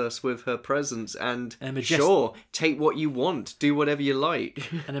bless us with her presence, and sure, take what you want, do whatever you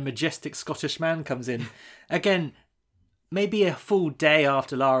like. And a majestic Scottish man comes in. Again, maybe a full day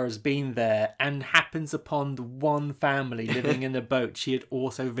after Lara's been there, and happens upon the one family living in a boat she had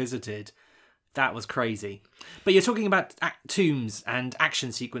also visited. That was crazy. But you're talking about tombs and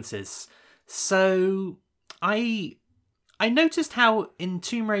action sequences. So I noticed how in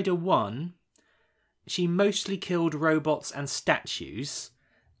Tomb Raider 1, she mostly killed robots and statues.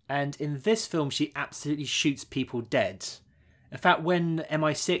 And in this film, she absolutely shoots people dead. In fact, when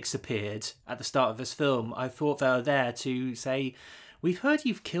MI6 appeared at the start of this film, I thought they were there to say, "We've heard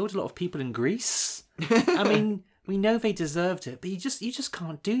you've killed a lot of people in Greece. I mean, we know they deserved it, but you just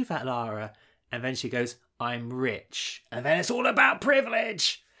can't do that, Lara." And then she goes, "I'm rich." And then it's all about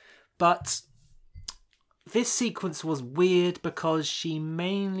privilege. But this sequence was weird because she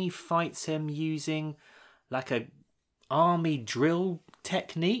mainly fights him using like a army drill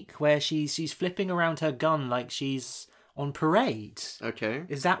technique where she's flipping around her gun like she's on parade. Okay.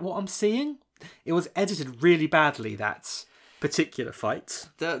 Is that what I'm seeing? It was edited really badly, that particular fight.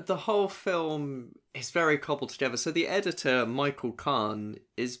 The whole film is very cobbled together. So the editor, Michael Kahn,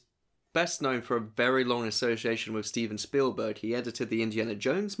 is best known for a very long association with Steven Spielberg. He edited the Indiana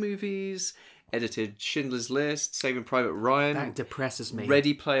Jones movies, edited Schindler's List, Saving Private Ryan. That depresses me.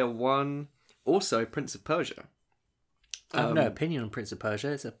 Ready Player One. Also, Prince of Persia. I have no opinion on Prince of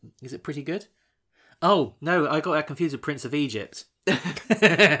Persia. Is it pretty good? Oh, no, I got that confused with Prince of Egypt.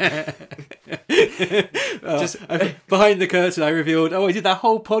 Just behind the curtain I revealed, I did that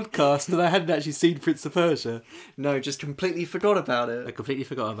whole podcast and I hadn't actually seen Prince of Persia. No, just completely forgot about it. I completely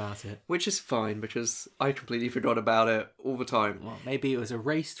forgot about it. Which is fine, because I completely forgot about it all the time. Well, maybe it was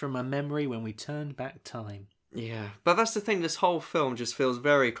erased from my memory when we turned back time. Yeah, but that's the thing, this whole film just feels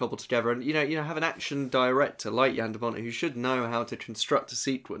very cobbled together, and you have an action director like Jan de Bont who should know how to construct a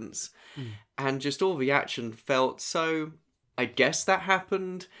sequence, and just all the action felt so, I guess that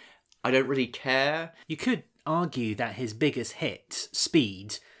happened, I don't really care. You could argue that his biggest hit,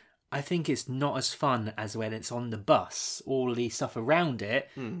 Speed, I think it's not as fun as when it's on the bus. All the stuff around it,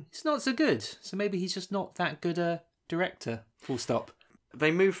 it's not so good, so maybe he's just not that good a director, full stop. They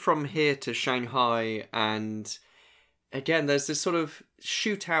move from here to Shanghai, and again, there's this sort of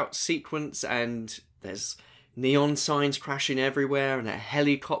shootout sequence, and there's neon signs crashing everywhere, and a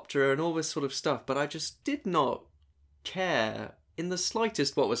helicopter, and all this sort of stuff, but I just did not care in the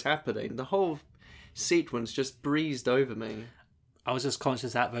slightest what was happening. The whole sequence just breezed over me. I was just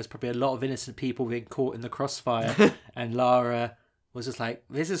conscious that there's probably a lot of innocent people being caught in the crossfire, and Lara was just like,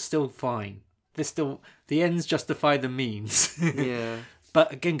 this is still fine. The ends justify the means. Yeah.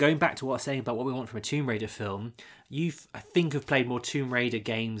 But again, going back to what I was saying about what we want from a Tomb Raider film, I think have played more Tomb Raider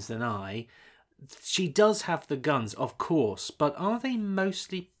games than I. She does have the guns, of course, but are they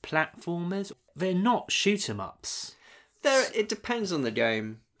mostly platformers? They're not shoot-em-ups. It depends on the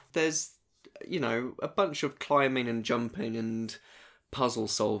game. There's, a bunch of climbing and jumping and puzzle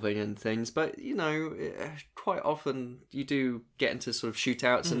solving and things, but, quite often you do get into sort of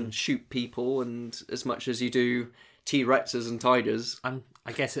shootouts and shoot people, and as much as you do T-Rexes and tigers.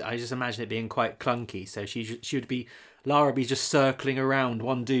 I guess I just imagine it being quite clunky, so she would be... Lara would be just circling around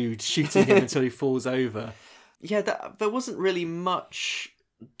one dude, shooting him until he falls over. Yeah, there wasn't really much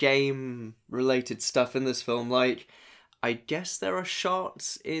game-related stuff in this film. Like, I guess there are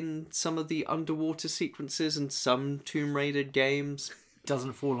shots in some of the underwater sequences and some Tomb Raider games.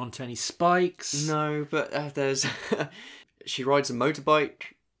 Doesn't fall onto any spikes. No, but there's... she rides a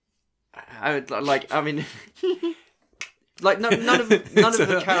motorbike. None of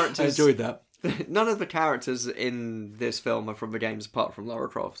the characters... I enjoyed that. None of the characters in this film are from the games apart from Lara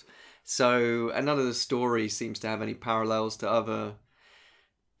Croft. So, and none of the story seems to have any parallels to other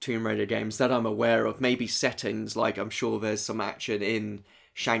Tomb Raider games that I'm aware of. Maybe settings, like I'm sure there's some action in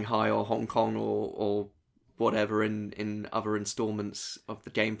Shanghai or Hong Kong or whatever in other installments of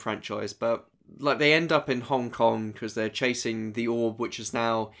the game franchise. But like they end up in Hong Kong because they're chasing the orb, which is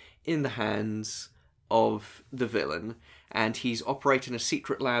now in the hands of the villain. And he's operating a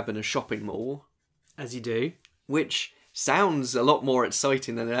secret lab in a shopping mall. As you do. Which sounds a lot more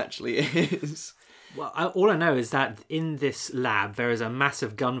exciting than it actually is. Well, all I know is that in this lab there is a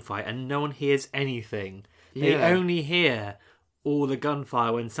massive gunfight and no one hears anything. They Yeah. only hear all the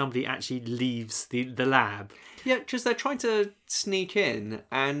gunfire when somebody actually leaves the lab. Yeah, because they're trying to sneak in,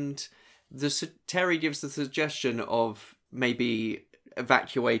 and Terry gives the suggestion of maybe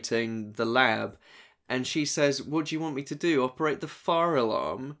evacuating the lab, and she says, "What do you want me to do? Operate the fire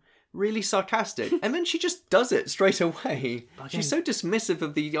alarm?" Really sarcastic, and then she just does it straight away. She's so dismissive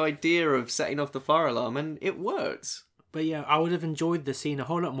of the idea of setting off the fire alarm, and it works. But yeah, I would have enjoyed the scene a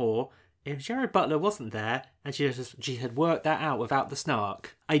whole lot more if Gerard Butler wasn't there and she had worked that out without the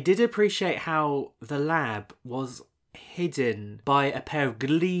snark. I did appreciate how the lab was hidden by a pair of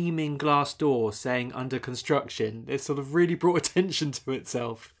gleaming glass doors saying under construction. It sort of really brought attention to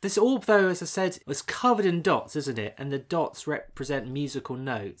itself. This orb, though, as I said, was covered in dots, isn't it? And the dots represent musical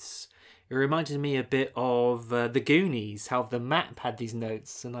notes. It reminded me a bit of the Goonies, how the map had these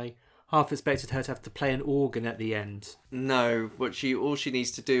notes, and I half expected her to have to play an organ at the end. No, all she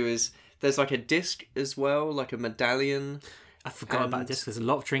needs to do is, there's like a disc as well, like a medallion. I forgot about this. There's a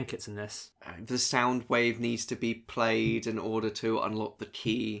lot of trinkets in this. The sound wave needs to be played in order to unlock the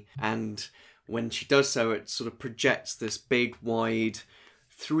key, and when she does so, it sort of projects this big, wide,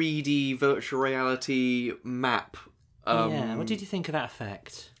 3D virtual reality map. Yeah, what did you think of that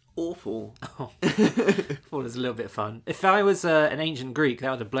effect? Awful. Oh, I thought it was a little bit fun. If I was an ancient Greek, that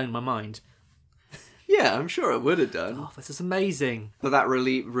would have blown my mind. Yeah, I'm sure it would have done. Oh, this is amazing. But that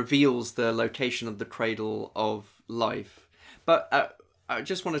really reveals the location of the Cradle of Life. But I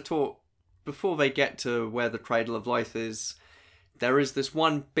just want to talk, before they get to where the Cradle of Life is, there is this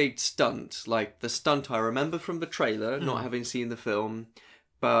one big stunt, like the stunt I remember from the trailer, not having seen the film,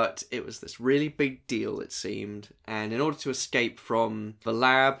 but it was this really big deal, it seemed. And in order to escape from the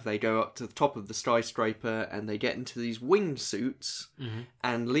lab, they go up to the top of the skyscraper and they get into these wingsuits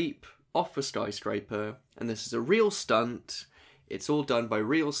and leap off the skyscraper. And this is a real stunt. It's all done by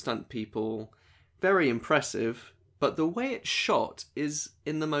real stunt people. Very impressive. But the way it's shot is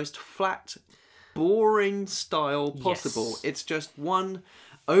in the most flat, boring style possible. Yes. It's just one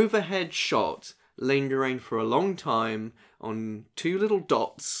overhead shot lingering for a long time on two little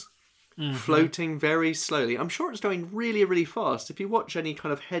dots floating very slowly. I'm sure it's going really, really fast. If you watch any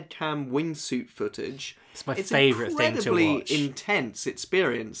kind of headcam wingsuit footage, It's my favourite thing to incredibly watch. intense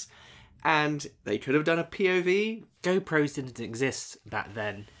experience. And they could have done a POV. GoPros didn't exist back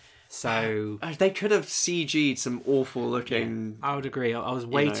then, so They could have CG'd some awful looking... I would agree. I was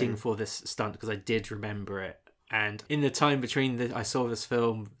waiting for this stunt because I did remember it. And in the time between I saw this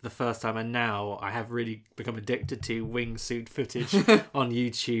film the first time and now, I have really become addicted to wingsuit footage on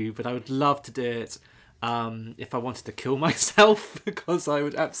YouTube. But I would love to do it if I wanted to kill myself because I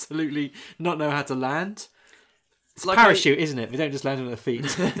would absolutely not know how to land. It's Like parachute, isn't it? We don't just land on our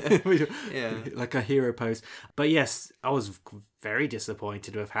feet. Yeah. Like a hero pose. But yes, I was very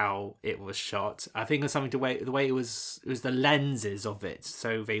disappointed with how it was shot. I think it was something to the way it was the lenses of it.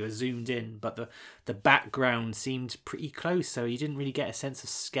 So they were zoomed in, but the background seemed pretty close, so you didn't really get a sense of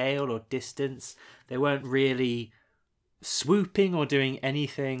scale or distance. They weren't really swooping or doing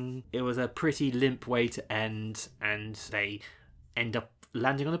anything. It was a pretty limp way to end, and they end up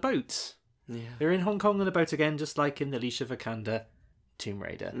landing on a boat. Yeah. They're in Hong Kong on a boat again, just like in the Alicia Vikander Tomb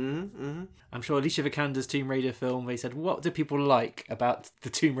Raider. I'm sure Alicia Vikander's Tomb Raider film, they said, what do people like about the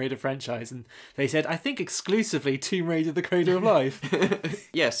Tomb Raider franchise? And they said, I think exclusively Tomb Raider The Cradle of Life.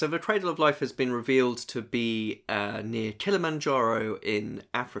 Yeah, so the Cradle of Life has been revealed to be near Kilimanjaro in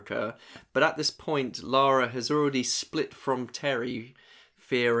Africa. But at this point, Lara has already split from Terry,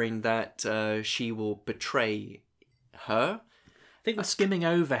 fearing that she will betray her. I think we're skimming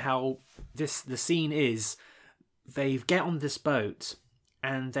over how the scene is. They get on this boat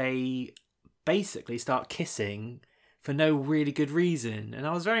and they basically start kissing for no really good reason. And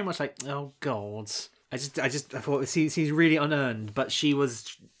I was very much like, oh God. I thought it seems really unearned, but she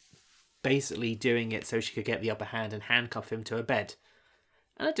was basically doing it so she could get the upper hand and handcuff him to a bed.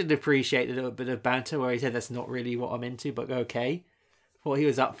 And I did appreciate the little bit of banter where he said, that's not really what I'm into, but okay. Thought he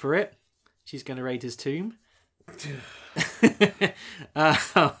was up for it. She's going to raid his tomb.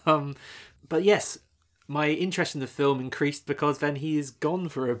 But yes, my interest in the film increased because then he is gone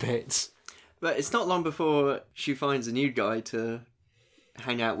for a bit. But it's not long before she finds a new guy to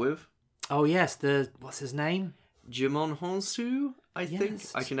hang out with. Oh yes, what's his name? Jimon Honsu, I think.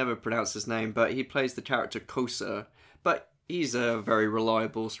 Yes. I can never pronounce his name, but he plays the character Kosa. But he's a very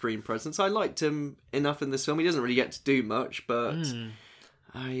reliable screen presence. I liked him enough in this film. He doesn't really get to do much, but...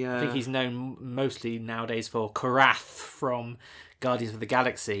 I think he's known mostly nowadays for Korath from Guardians of the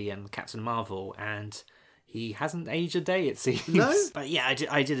Galaxy and Captain Marvel, and he hasn't aged a day, it seems. No? But yeah,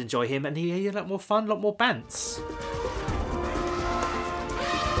 I did enjoy him, and he had a lot more fun, a lot more bants.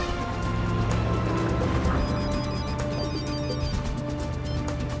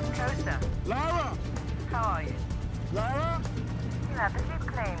 Costa, Lara! how are you? Lara? You have the Jeep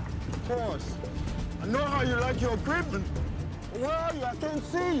cleaned. Of course. I know how you like your equipment. Where are you? I can't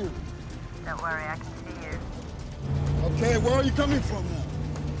see you. Don't worry, I can see you. Okay, where are you coming from now?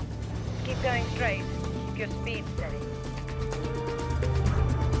 Keep going straight. Keep your speed steady.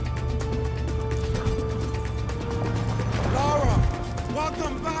 Lara!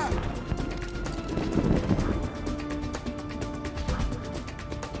 Welcome back!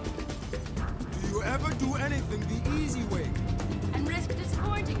 Do you ever do anything the easy way? And risk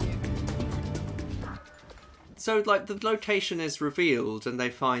disappointing you. So, like, the location is revealed and they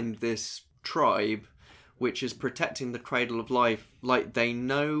find this tribe which is protecting the Cradle of Life. Like, they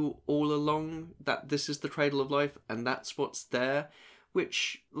know all along that this is the Cradle of Life and that's what's there.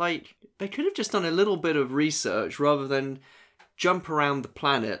 Which, like, they could have just done a little bit of research rather than jump around the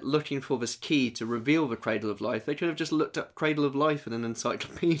planet looking for this key to reveal the Cradle of Life. They could have just looked up Cradle of Life in an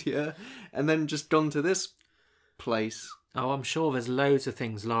encyclopedia and then just gone to this place. Oh, I'm sure there's loads of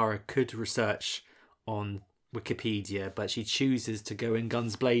things Lara could research on Wikipedia, but she chooses to go in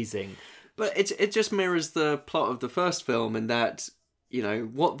guns blazing. But it just mirrors the plot of the first film in that, you know,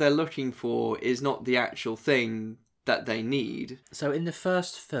 what they're looking for is not the actual thing that they need. So in the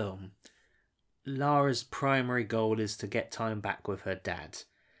first film, Lara's primary goal is to get time back with her dad.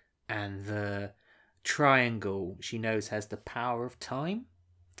 And the triangle, she knows, has the power of time.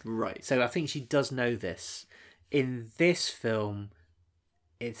 Right. So I think she does know this. In this film,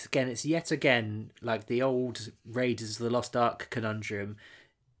 it's yet again like the old Raiders of the Lost Ark conundrum.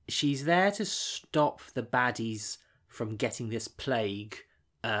 She's there to stop the baddies from getting this plague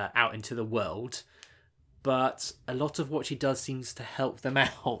out into the world, but a lot of what she does seems to help them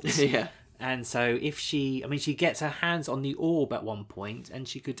out. Yeah. And so if she gets her hands on the orb at one point, and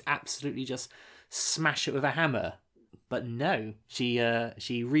she could absolutely just smash it with a hammer. But no,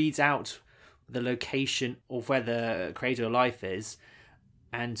 she reads out the location of where the Cradle of Life is,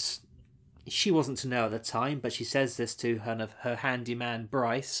 and she wasn't to know at the time, but she says this to her handyman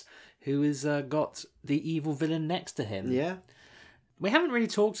Bryce, who has got the evil villain next to him. Yeah. We haven't really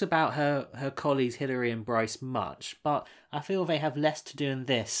talked about her colleagues Hilary and Bryce much, but I feel they have less to do in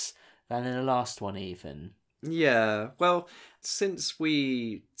this than in the last one even. Yeah. Well, since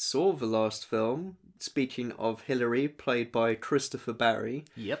we saw the last film, speaking of Hilary, played by Christopher Barry,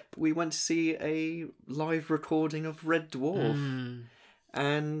 Yep. we went to see a live recording of Red Dwarf.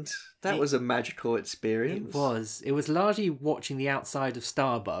 And that was a magical experience. It was largely watching the outside of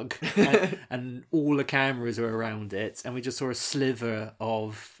Starbug, and all the cameras were around it, and we just saw a sliver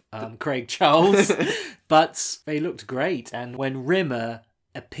of Craig Charles. But they looked great, and when Rimmer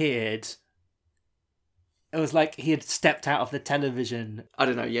appeared, it was like he had stepped out of the television. I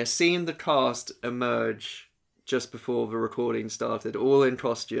don't know, yeah, seeing the cast emerge just before the recording started, all in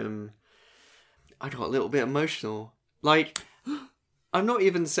costume, I got a little bit emotional. Like, I'm not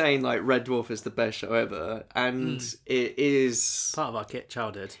even saying, like, Red Dwarf is the best show ever, and it is... Part of our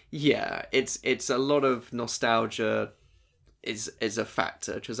childhood. Yeah, it's a lot of nostalgia is a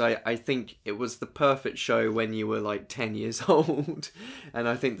factor, because I think it was the perfect show when you were, like, 10 years old, and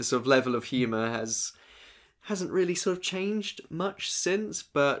I think the sort of level of humour hasn't really sort of changed much since,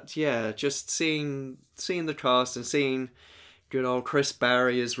 but yeah, just seeing the cast and seeing good old Chris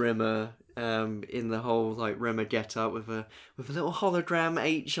Barry as Rimmer, in the whole like Rimmer get up with a little hologram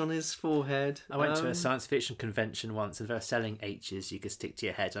H on his forehead. I went to a science fiction convention once, and they were selling H's you could stick to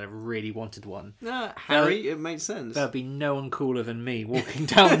your head, and I really wanted one. Harry, it made sense. There'd be no one cooler than me walking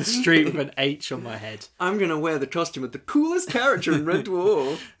down the street with an H on my head. I'm gonna wear the costume of the coolest character in Red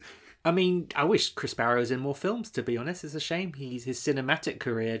Dwarf. I mean, I wish Chris Barrow's in more films, to be honest. It's a shame. His cinematic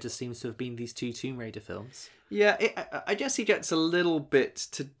career just seems to have been these 2 Tomb Raider films. Yeah, I guess he gets a little bit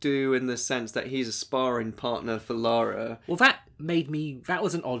to do in the sense that he's a sparring partner for Lara. Well, that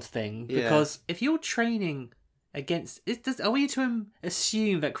was an odd thing, because if you're training against... Are we to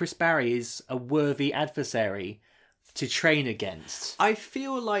assume that Chris Barry is a worthy adversary to train against? I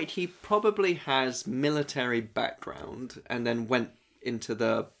feel like he probably has military background and then went into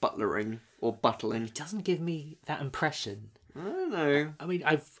the butlering or buttling. It doesn't give me that impression. I don't know. I mean,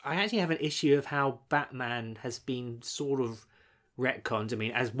 I actually have an issue of how Batman has been sort of retconned. I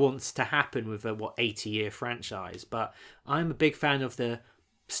mean, as wants to happen with a 80-year franchise. But I'm a big fan of the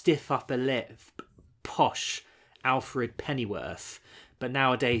stiff upper lip, posh Alfred Pennyworth. But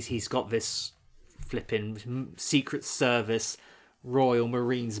nowadays he's got this flipping Secret Service Royal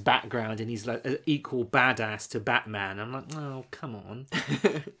Marines background and he's like an equal badass to Batman. I'm like, oh, come on.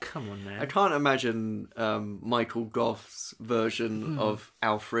 Come on, man. I can't imagine Michael Gough's version of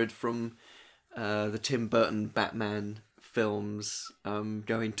Alfred from the Tim Burton Batman films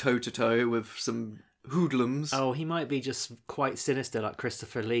going toe-to-toe with some hoodlums. Oh, he might be just quite sinister like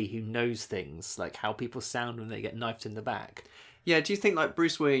Christopher Lee, who knows things, like how people sound when they get knifed in the back. Yeah, do you think like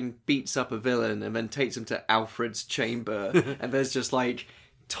Bruce Wayne beats up a villain and then takes him to Alfred's chamber and there's just like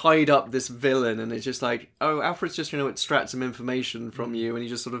tied up this villain and it's just like, oh, Alfred's just going to extract some information from you, and he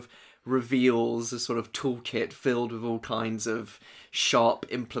just sort of reveals a sort of toolkit filled with all kinds of sharp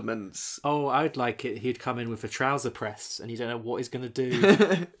implements. Oh, I'd like it. He'd come in with a trouser press and you don't know what he's going to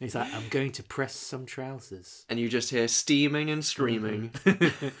do. He's like, I'm going to press some trousers. And you just hear steaming and screaming.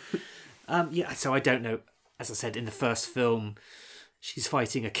 Yeah, so I don't know. As I said, in the first film, she's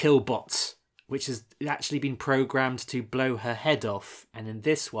fighting a killbot, which has actually been programmed to blow her head off. And in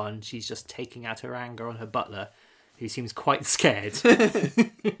this one, she's just taking out her anger on her butler, who seems quite scared.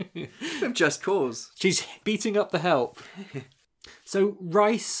 Just cause. She's beating up the help. So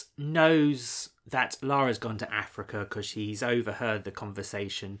Rice knows that Lara's gone to Africa because she's overheard the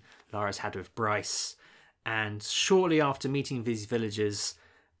conversation Lara's had with Bryce. And shortly after meeting these villagers,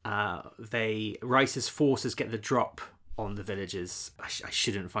 Rice's forces get the drop on the villagers. I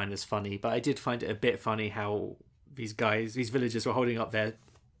shouldn't find this funny, but I did find it a bit funny how these villagers were holding up their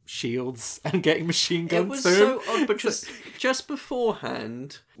shields and getting machine guns. It was through. so odd because just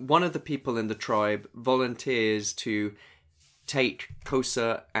beforehand, one of the people in the tribe volunteers to take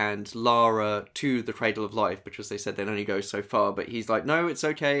Kosa and Lara to the Cradle of Life because they said they'd only go so far, but he's like, no, it's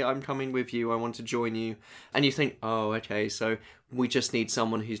okay, I'm coming with you, I want to join you. And you think, oh, okay, so we just need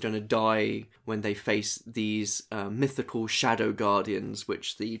someone who's going to die when they face these mythical shadow guardians,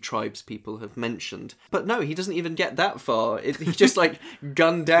 which the tribes people have mentioned. But no, he doesn't even get that far. He's just like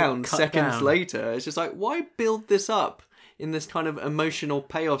gunned down seconds later. It's just like, why build this up in this kind of emotional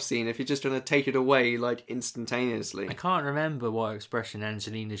payoff scene if you're just going to take it away like instantaneously? I can't remember what expression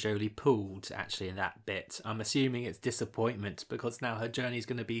Angelina Jolie pulled actually in that bit. I'm assuming it's disappointment because now her journey's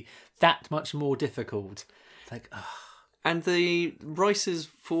going to be that much more difficult. It's like, ugh. And the Rice's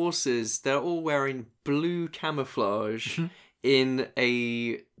forces, they're all wearing blue camouflage in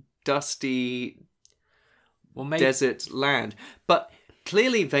a dusty desert land. But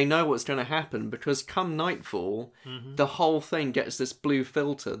clearly they know what's going to happen because come nightfall, the whole thing gets this blue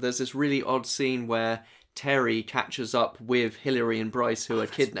filter. There's this really odd scene where Terry catches up with Hillary and Bryce who are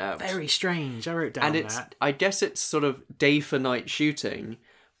kidnapped. Very strange. I wrote down that. I guess it's sort of day for night shooting.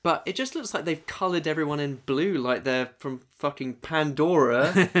 But it just looks like they've coloured everyone in blue, like they're from fucking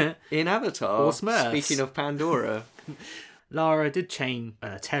Pandora in Avatar. Or Smurfs. Speaking of Pandora. Lara did chain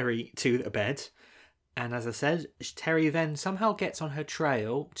Terry to the bed. And as I said, Terry then somehow gets on her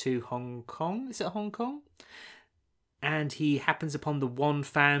trail to Hong Kong. Is it Hong Kong? And he happens upon the one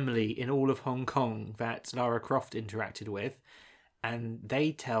family in all of Hong Kong that Lara Croft interacted with. And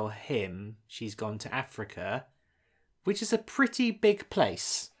they tell him she's gone to Africa, which is a pretty big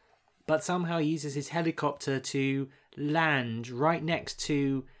place. But somehow he uses his helicopter to land right next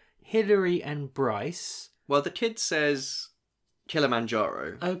to Hillary and Bryce. Well, the kid says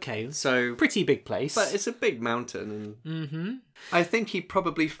Kilimanjaro. Okay, so pretty big place. But it's a big mountain. And I think he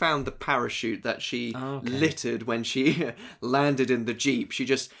probably found the parachute that she littered when she landed in the Jeep. She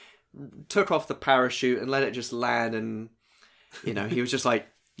just took off the parachute and let it just land. And, you know, he was just like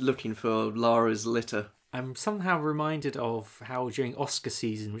looking for Lara's litter. I'm somehow reminded of how during Oscar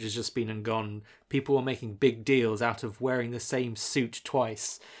season, which has just been and gone, people were making big deals out of wearing the same suit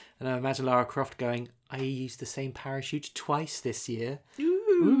twice. And I imagine Lara Croft going, I used the same parachute twice this year.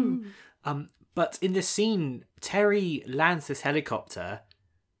 Ooh. But in this scene, Terry lands this helicopter,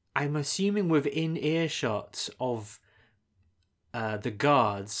 I'm assuming within earshot of the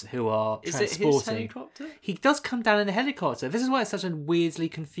guards who are transporting. Is it his helicopter? He does come down in a helicopter. This is why it's such a weirdly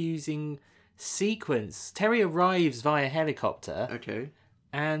confusing sequence. Terry arrives via helicopter. Okay.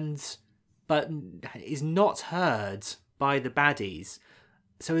 But is not heard by the baddies,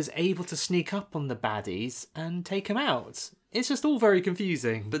 so is able to sneak up on the baddies and take them out. It's just all very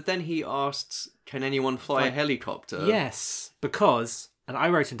confusing. But then he asks, can anyone fly a helicopter? Yes, because, and I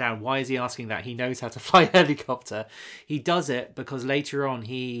wrote it down, why is he asking that? He knows how to fly a helicopter. He does it because later on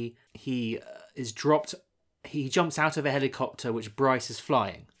he jumps out of a helicopter which Bryce is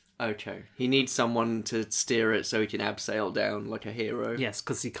flying. Okay. He needs someone to steer it so he can abseil down like a hero. Yes,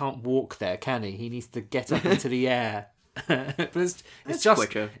 because he can't walk there, can he? He needs to get up into the air. But it's just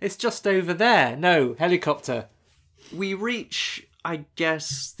quicker. It's just over there. No, helicopter. We reach, I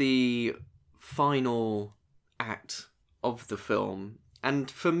guess, the final act of the film.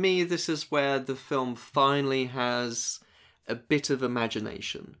 And for me, this is where the film finally has a bit of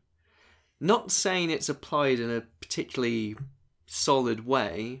imagination. Not saying it's applied in a particularly solid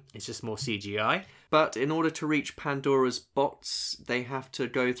way. It's just more CGI. But in order to reach Pandora's box, they have to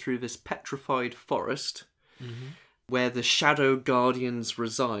go through this petrified forest where the Shadow Guardians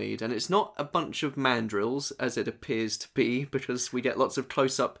reside. And it's not a bunch of mandrills, as it appears to be, because we get lots of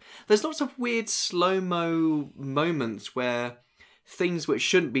close-up. There's lots of weird slow-mo moments where things which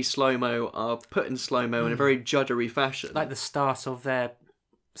shouldn't be slow-mo are put in slow-mo in a very juddery fashion. Like the start of their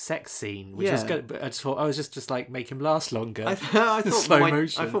sex scene, which Yeah. is good, but I just thought, I was just like, make him last longer. I thought Slow my,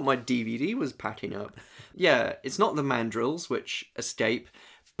 motion. I thought my DVD was packing up. Yeah, it's not the mandrills which escape,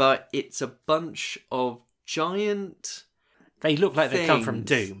 but it's a bunch of giant... They look like they come from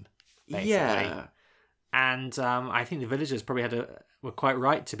things. Doom, basically. Yeah. And I think the villagers probably were quite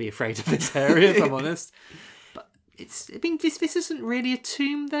right to be afraid of this area, if I'm honest. But this isn't really a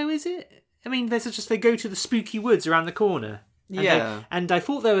tomb, though, is it? I mean, they go to the spooky woods around the corner. And and I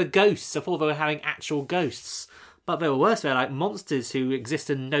thought they were ghosts. I thought they were having actual ghosts. But they were worse. They're like monsters who exist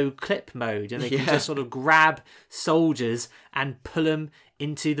in no-clip mode. And they can just sort of grab soldiers and pull them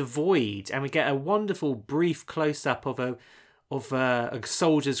into the void. And we get a wonderful brief close-up of a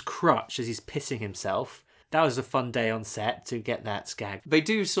soldier's crutch as he's pissing himself. That was a fun day on set to get that skag. They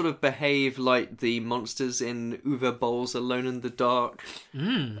do sort of behave like the monsters in Uwe Boll's Alone in the Dark.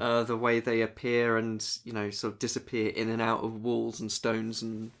 The way they appear and, sort of disappear in and out of walls and stones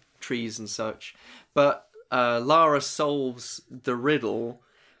and trees and such. But Lara solves the riddle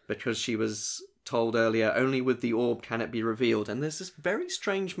because she was told earlier, only with the orb can it be revealed. And there's this very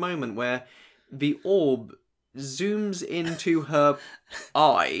strange moment where the orb zooms into her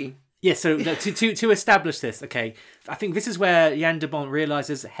eye. Yeah, so to establish this, okay, I think this is where Jan de Bont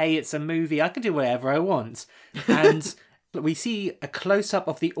realises, hey, it's a movie, I can do whatever I want. And we see a close-up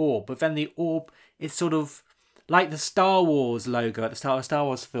of the orb, but then the orb is sort of like the Star Wars logo at the start of a Star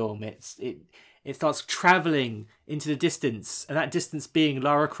Wars film. It starts travelling into the distance, and that distance being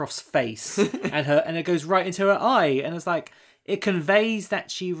Lara Croft's face, and it goes right into her eye, and it's like, it conveys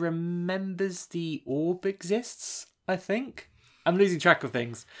that she remembers the orb exists, I think. I'm losing track of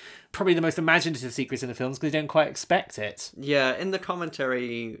things. Probably the most imaginative sequence in the films because you don't quite expect it. Yeah, in the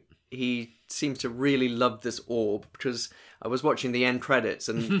commentary, he seems to really love this orb because I was watching the end credits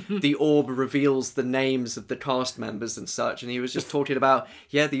and the orb reveals the names of the cast members and such, and he was just talking about,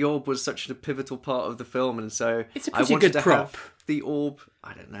 the orb was such a pivotal part of the film, and so it's a I pretty wanted good to prop. have the orb.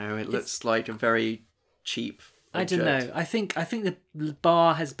 I don't know, it looks like a very cheap object. I don't know. I think the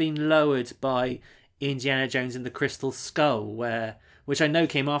bar has been lowered by Indiana Jones and the Crystal Skull, which I know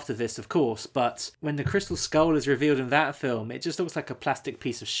came after this, of course, but when the Crystal Skull is revealed in that film, it just looks like a plastic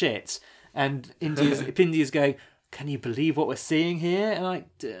piece of shit. And India's going, can you believe what we're seeing here? And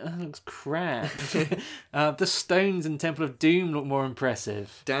that looks crap. The stones in Temple of Doom look more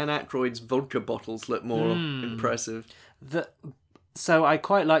impressive. Dan Aykroyd's vodka bottles look more impressive. So I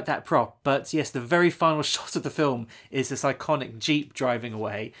quite like that prop, but yes, the very final shot of the film is this iconic Jeep driving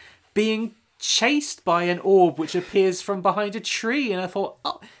away, being chased by an orb which appears from behind a tree, and I thought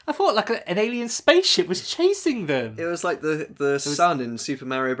like an alien spaceship was chasing them. It was like the sun in Super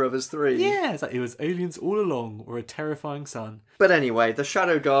Mario Bros. 3. Yeah, it's like it was aliens all along, or a terrifying sun. But anyway, the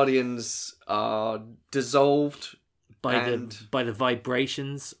Shadow Guardians are dissolved by the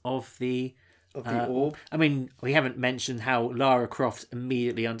vibrations of the orb. I mean, we haven't mentioned how Lara Croft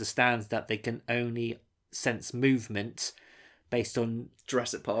immediately understands that they can only sense movement based on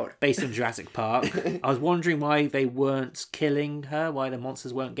Jurassic Park. I was wondering why they weren't killing her, why the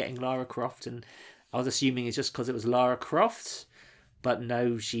monsters weren't getting Lara Croft, and I was assuming it's just because it was Lara Croft. But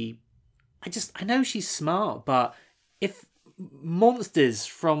no, I know she's smart, but if monsters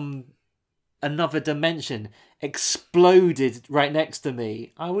from another dimension exploded right next to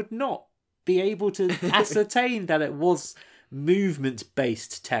me, I would not be able to ascertain that it was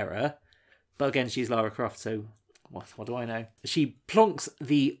movement-based terror. But again, she's Lara Croft, so what do I know? She plonks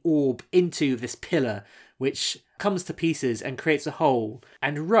the orb into this pillar, which comes to pieces and creates a hole.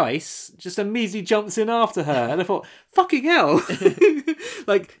 And Rice just immediately jumps in after her. And I thought, fucking hell.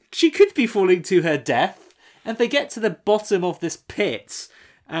 Like, she could be falling to her death. And they get to the bottom of this pit.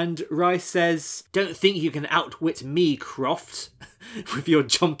 And Rice says, don't think you can outwit me, Croft, with your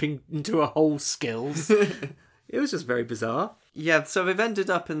jumping into a hole skills. It was just very bizarre. Yeah, so they've ended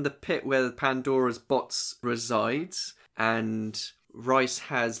up in the pit where Pandora's box resides, and Rice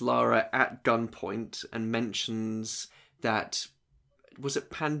has Lara at gunpoint and mentions that, was it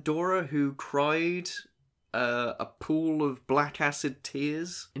Pandora who cried a pool of black acid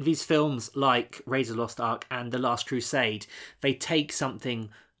tears. In these films like Raiders of the Lost Ark and The Last Crusade, they take something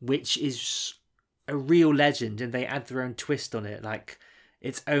which is a real legend and they add their own twist on it. Like,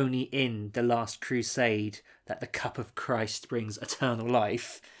 it's only in The Last Crusade that the cup of Christ brings eternal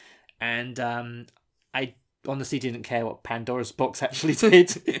life. And I honestly didn't care what Pandora's box actually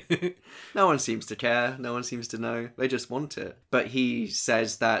did. No one seems to care. No one seems to know. They just want it. But he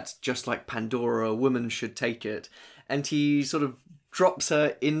says that just like Pandora, a woman should take it. And he sort of drops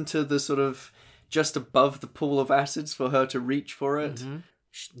her into the sort of just above the pool of acids for her to reach for it.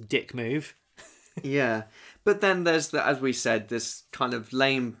 Mm-hmm. Dick move. Yeah. But then there's, as we said, this kind of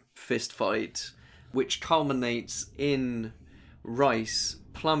lame fist fight, which culminates in Rice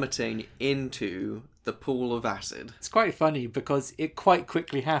plummeting into the pool of acid. It's quite funny because it quite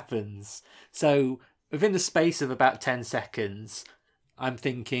quickly happens. So within the space of about 10 seconds, I'm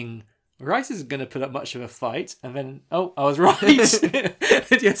thinking, Rice isn't going to put up much of a fight. And then, oh, I was right.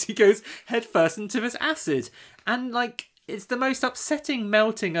 And yes, he goes headfirst into this acid. And like, it's the most upsetting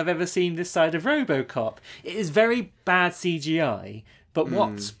melting I've ever seen this side of RoboCop. It is very bad CGI, but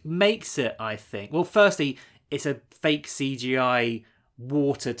what makes it, I think... Well, firstly, it's a fake CGI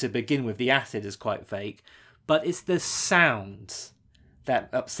water to begin with. The acid is quite fake. But it's the sound that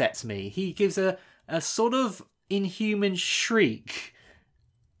upsets me. He gives a sort of inhuman shriek.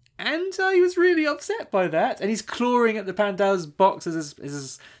 And I was really upset by that. And he's clawing at the Pandora's box as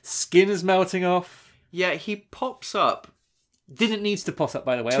his skin is melting off. Yeah, he pops up. Didn't need to pop up,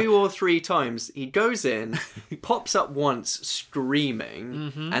 by the way. 2 or 3 times. He goes in, pops up once,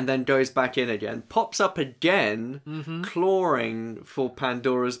 screaming, and then goes back in again. Pops up again, clawing for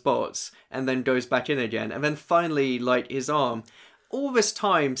Pandora's box, and then goes back in again. And then finally, like, his arm, all this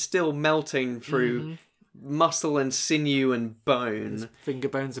time still melting through muscle and sinew and bone. His finger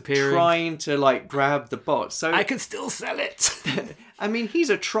bones appearing. Trying to, like, grab the box. So I can still sell it! I mean, he's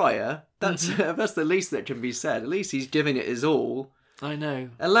a trier. That's the least that can be said. At least he's giving it his all. I know.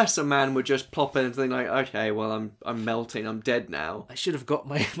 Unless a man would just plop in and think like, okay, well, I'm melting, I'm dead now. I should have got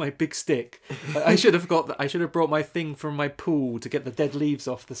my big stick. I should have brought my thing from my pool to get the dead leaves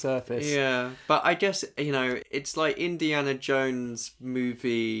off the surface. Yeah, but I guess, you know, it's like Indiana Jones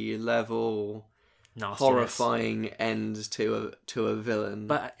movie level horrifying end to a villain.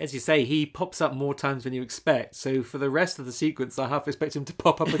 But as you say, he pops up more times than you expect. So for the rest of the sequence, I half expect him to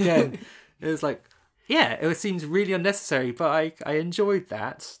pop up again. It was like, yeah, it seems really unnecessary, but I enjoyed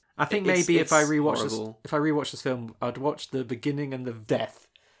that. I think maybe if I rewatch this film, I'd watch the beginning and the death.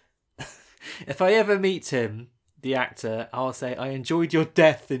 If I ever meet him, the actor, I'll say, I enjoyed your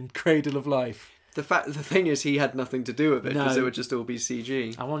death in Cradle of Life. The thing is, he had nothing to do with it because it would just all be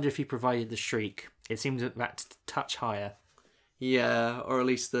CG. I wonder if he provided the shriek. It seems that touch higher. Yeah, or at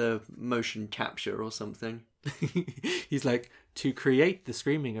least the motion capture or something. He's like, to create the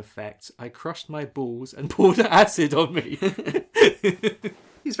screaming effect, I crushed my balls and poured acid on me.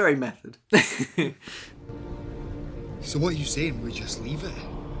 He's very method. So what are you saying? We just leave it?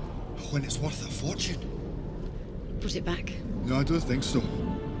 When it's worth a fortune? Put it back. No, I don't think so.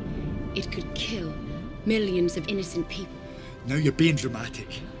 It could kill millions of innocent people. Now you're being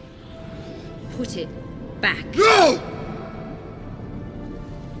dramatic. Put it back. No!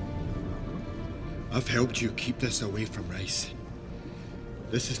 I've helped you keep this away from Rice.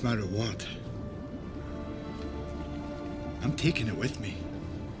 This is my reward. I'm taking it with me.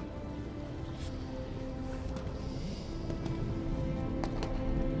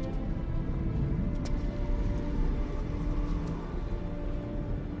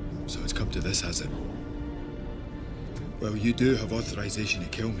 So it's come to this, has it? Well, you do have authorization to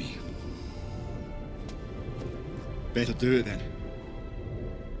kill me. Better do it then.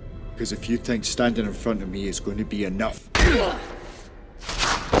 Because if you think standing in front of me is going to be enough,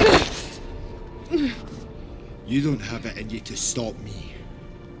 you don't have it in you to stop me.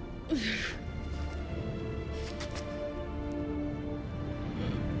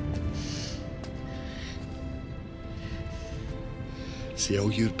 See, all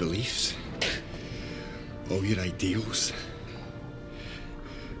your beliefs, all your ideals,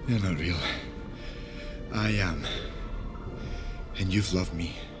 they're not real. I am. And you've loved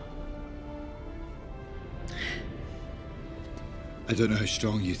me. I don't know how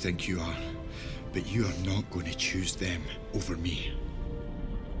strong you think you are, but you are not going to choose them over me.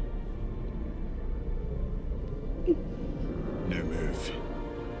 Now move.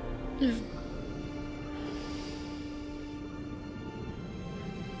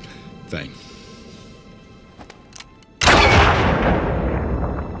 Fine.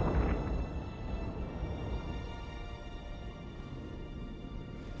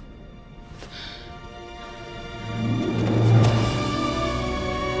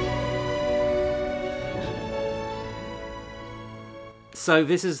 So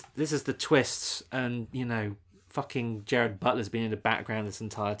this is the twist, and you know, fucking Gerard Butler's been in the background this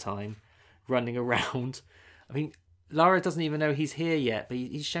entire time, running around. I mean, Lara doesn't even know he's here yet, but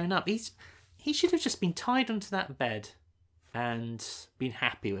he's shown up. He should have just been tied onto that bed and been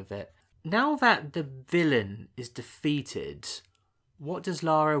happy with it. Now that the villain is defeated, what does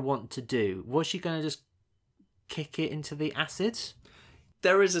Lara want to do? Was she going to just kick it into the acid?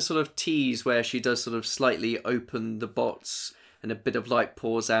 There is a sort of tease where she does sort of slightly open the box and a bit of light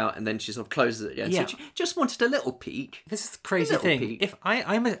pours out, and then she sort of closes it again. Yeah. So she just wanted a little peek. This is the crazy little thing. peek. If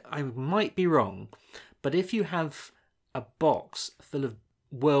I might be wrong, but if you have a box full of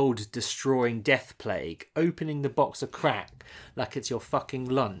world-destroying death plague, opening the box a crack like it's your fucking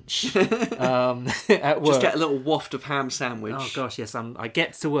lunch at work. Just get a little waft of ham sandwich. Oh gosh, yes. I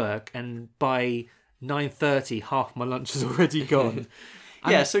get to work, and by 9:30, half my lunch is already gone.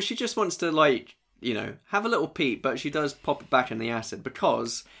 Yeah, so she just wants to, like, you know, have a little peep, but she does pop it back in the acid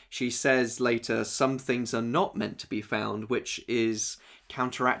because she says later some things are not meant to be found, which is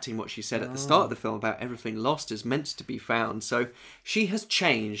counteracting what she said at the start of the film about everything lost is meant to be found. So she has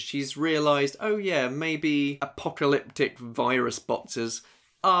changed. She's realised, oh yeah, maybe apocalyptic virus boxes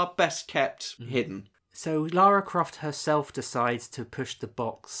are best kept hidden. So Lara Croft herself decides to push the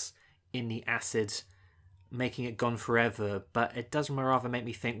box in the acid, making it gone forever, but it does rather make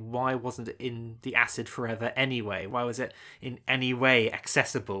me think, why wasn't it in the acid forever anyway? Why was it in any way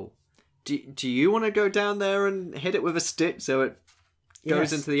accessible? Do you want to go down there and hit it with a stick so it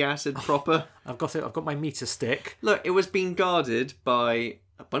goes into the acid proper? I've got my meter stick. Look, it was being guarded by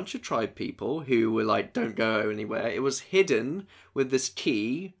a bunch of tribe people who were like, don't go anywhere. It was hidden with this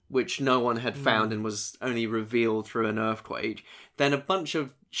key, which no one had found and was only revealed through an earthquake. Then a bunch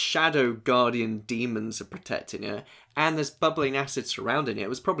of shadow guardian demons are protecting it, and there's bubbling acid surrounding it. It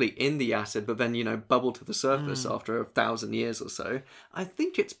was probably in the acid, but then, you know, bubbled to the surface after 1,000 years or so. I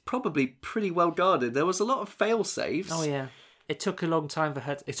think it's probably pretty well guarded. There was a lot of fail safes. Oh yeah. It took a long time for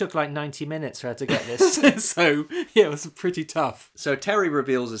her. It took like 90 minutes for her to get this. So, yeah, it was pretty tough. So Terry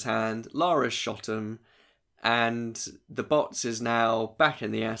reveals his hand, Lara's shot him, and the box is now back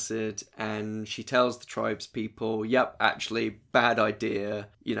in the acid, and she tells the tribes people, yep, actually, bad idea.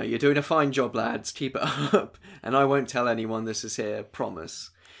 You know, you're doing a fine job, lads. Keep it up. And I won't tell anyone this is here.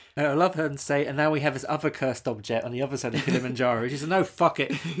 Promise. I love her and say, and now we have this other cursed object on the other side of Kilimanjaro. She said, no, fuck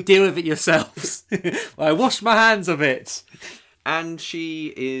it. Deal with it yourselves. I wash my hands of it. And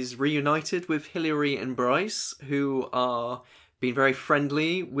she is reunited with Hillary and Bryce, who are being very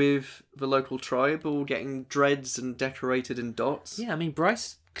friendly with the local tribe, all getting dreads and decorated in dots. Yeah, I mean,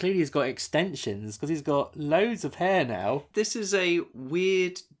 Bryce clearly has got extensions because he's got loads of hair now. This is a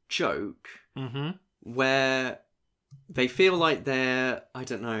weird joke where they feel like they're, I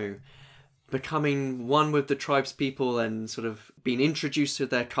don't know, becoming one with the tribe's people and sort of being introduced to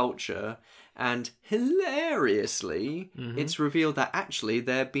their culture. And hilariously, it's revealed that actually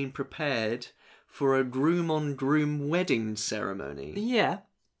they're being prepared for a groom-on-groom wedding ceremony. Yeah,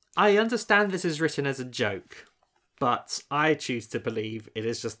 I understand this is written as a joke, but I choose to believe it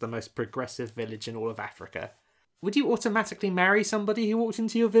is just the most progressive village in all of Africa. Would you automatically marry somebody who walked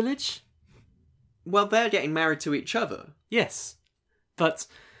into your village? Well, they're getting married to each other. Yes, but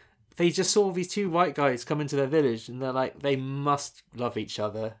they just saw these two white guys come into their village, and they're like, they must love each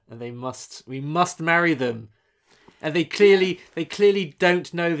other, and we must marry them. And they clearly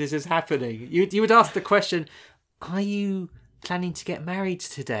don't know this is happening. You would ask the question, are you planning to get married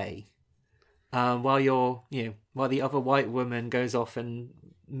today? While the other white woman goes off and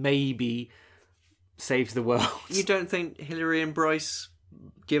maybe saves the world. You don't think Hillary and Bryce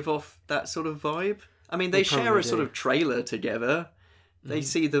give off that sort of vibe? I mean, they share a sort of trailer together. They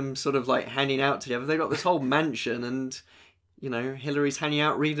see them sort of like hanging out together. They've got this whole mansion, and you know, Hillary's hanging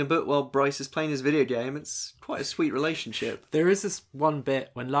out reading a book while Bryce is playing his video game. It's quite a sweet relationship. There is this one bit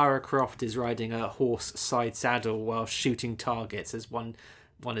when Lara Croft is riding a horse side saddle while shooting targets, as one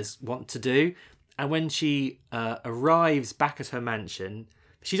is wont to do. And when she arrives back at her mansion,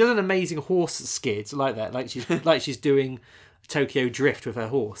 she does an amazing horse skid like that, like she's doing Tokyo Drift with her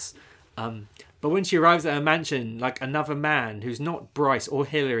horse. But when she arrives at her mansion, like, another man who's not Bryce or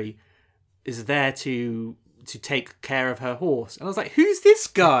Hillary is there to take care of her horse. And I was like, who's this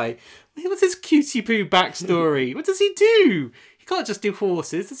guy? What's his cutie poo backstory? What does he do? He can't just do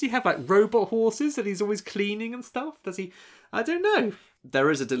horses. Does he have like robot horses that he's always cleaning and stuff? Does he? I don't know. There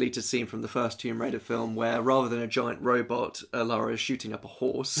is a deleted scene from the first Tomb Raider film where rather than a giant robot, Lara is shooting up a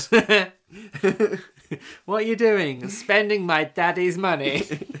horse. What are you doing? Spending my daddy's money.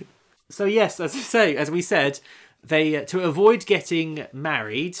 So yes, as we said, they to avoid getting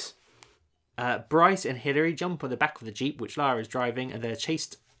married, Bryce and Hillary jump on the back of the Jeep, which Lara is driving, and they're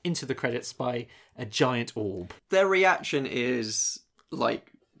chased into the credits by a giant orb. Their reaction is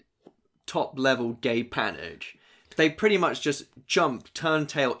like top level gay panic. They pretty much just jump, turn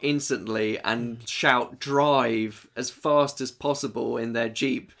tail instantly, and shout drive as fast as possible in their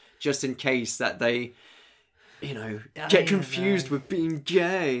Jeep, just in case that they, get confused with being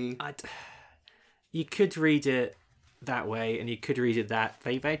gay. You could read it that way, and you could read it that.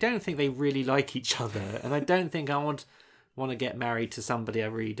 I don't think they really like each other, and I don't think I want to get married to somebody I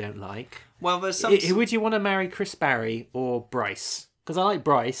really don't like. Well, there's some... Would you want to marry Chris Barry or Bryce? Because I like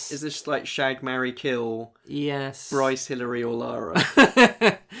Bryce. Is this like shag, marry, kill? Yes. Bryce, Hillary, or Lara?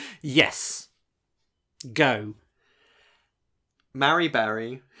 Yes. Go. Marry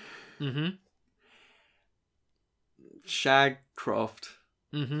Barry. Mm-hmm. Shag Croft.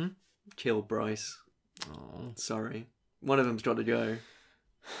 Mm-hmm. Kill Bryce. Oh. Sorry. One of them's got to go.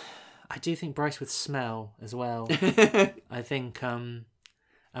 I do think Bryce would smell as well. I think,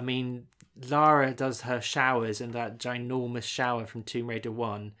 Lara does her showers in that ginormous shower from Tomb Raider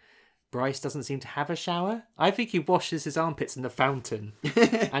 1. Bryce doesn't seem to have a shower. I think he washes his armpits in the fountain.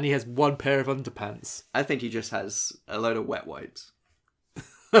 And he has one pair of underpants. I think he just has a load of wet wipes.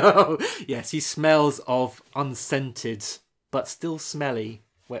 Oh, yes, he smells of unscented, but still smelly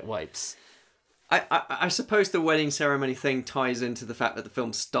wet wipes. I suppose the wedding ceremony thing ties into the fact that the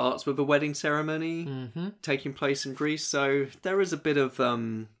film starts with a wedding ceremony taking place in Greece, so there is a bit of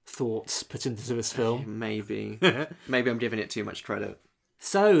thoughts put into this film. Maybe I'm giving it too much credit.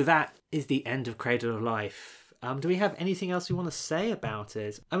 So that is the end of Cradle of Life. Do we have anything else we want to say about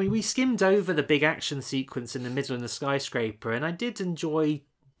it? I mean, we skimmed over the big action sequence in the middle in the skyscraper, and I did enjoy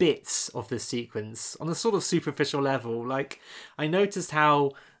bits of the sequence on a sort of superficial level. Like, I noticed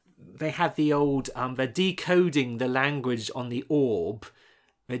how they had the old, they're decoding the language on the orb,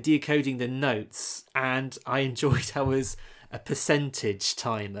 they're decoding the notes, and I enjoyed how it was a percentage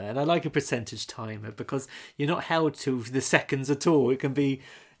timer. And I like a percentage timer because you're not held to the seconds at all. It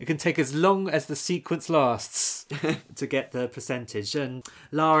can take as long as the sequence lasts to get the percentage. And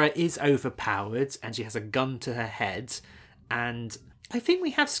Lara is overpowered, and she has a gun to her head. And I think we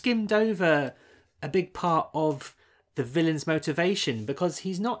have skimmed over a big part of the villain's motivation, because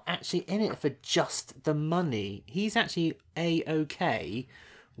he's not actually in it for just the money. He's actually A-okay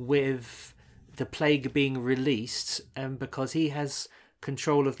with the plague being released, because he has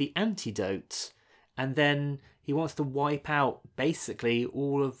control of the antidote, and then he wants to wipe out basically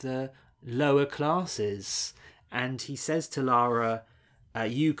all of the lower classes. And he says to Lara,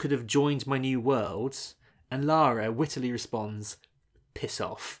 you could have joined my new world, and Lara wittily responds, piss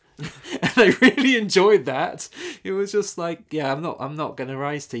off. And I really enjoyed that. It was just like, yeah, I'm not going to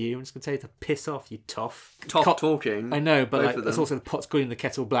rise to you. I'm just going to tell you to piss off, you toff. Talking. I know, but it's also the pot's calling the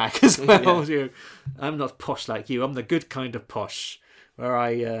kettle black as well. Yeah. I'm not posh like you. I'm the good kind of posh, where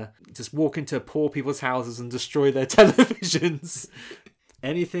I just walk into poor people's houses and destroy their televisions.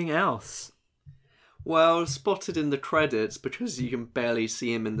 Anything else? Well, spotted in the credits, because you can barely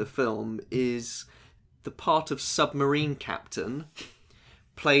see him in the film, is the part of submarine captain,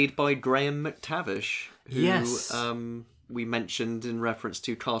 played by Graham McTavish, who yes. We mentioned in reference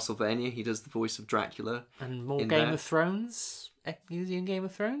to Castlevania. He does the voice of Dracula. And more Game of Thrones? Is he in Game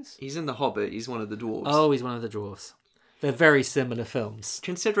of Thrones? He's in The Hobbit. He's one of the dwarves. Oh, he's one of the dwarves. They're very similar films.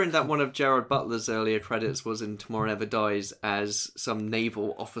 Considering that one of Gerard Butler's earlier credits was in Tomorrow Never Dies as some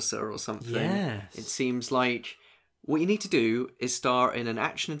naval officer or something, yes. It seems like what you need to do is star in an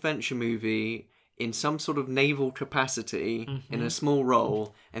action-adventure movie in some sort of naval capacity, in a small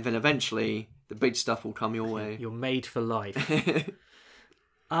role, and then eventually the big stuff will come your way. You're made for life.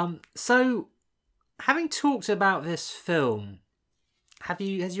 So, having talked about this film,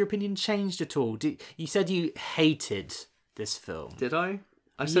 has your opinion changed at all? You said you hated this film. Did I?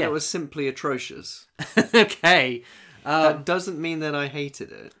 I said it was simply atrocious. Okay. That doesn't mean that I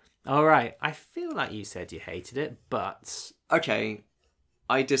hated it. All right. I feel like you said you hated it, but... Okay.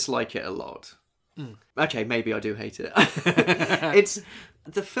 I dislike it a lot. Okay, maybe I do hate it. It's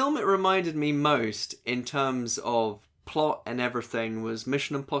the film it reminded me most in terms of plot and everything was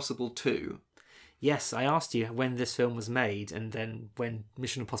Mission Impossible 2. Yes, I asked you when this film was made, and then when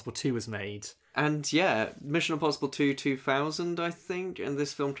Mission Impossible 2 was made. And yeah, Mission Impossible 2 2000, I think, and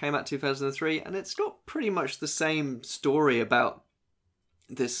this film came out 2003, and it's got pretty much the same story about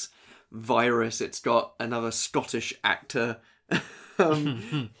this virus. It's got another Scottish actor.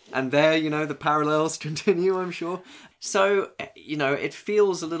 And there, the parallels continue, I'm sure. So, it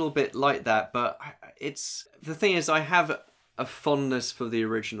feels a little bit like that, but the thing is, I have a fondness for the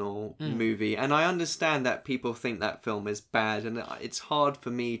original movie, and I understand that people think that film is bad, and it's hard for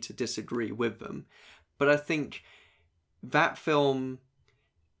me to disagree with them. But I think that film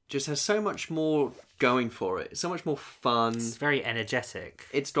just has so much more going for it. It's so much more fun. It's very energetic.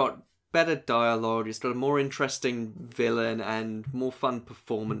 It's got better dialogue. It's got a more interesting villain and more fun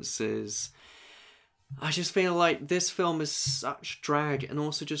performances. I just feel like this film is such drag and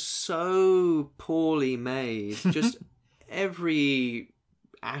also just so poorly made. Just every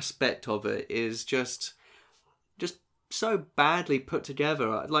aspect of it is just so badly put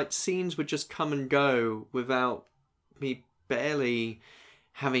together. Like, scenes would just come and go without me barely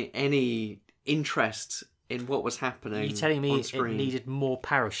having any interest in what was happening. You're telling me on it screen. needed more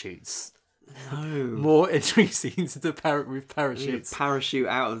parachutes? No. More entry scenes with parachutes. Parachute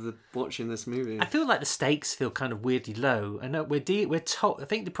out of watching this movie. I feel like the stakes feel kind of weirdly low. I know we're told. I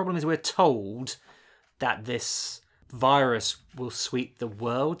think the problem is we're told that this virus will sweep the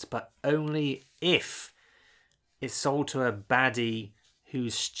world, but only if it's sold to a baddie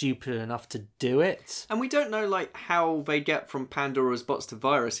who's stupid enough to do it. And we don't know, like, how they get from Pandora's box to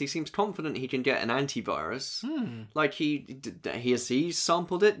virus. He seems confident he can get an antivirus. Like, has he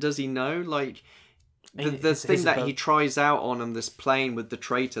sampled it? Does he know? Like, the thing that he tries out on this plane with the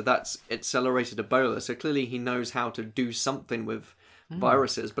traitor, that's accelerated Ebola. So clearly he knows how to do something with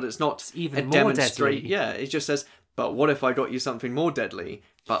viruses, but it's not even a more demonstrate. deadly. Yeah, it just says, but what if I got you something more deadly?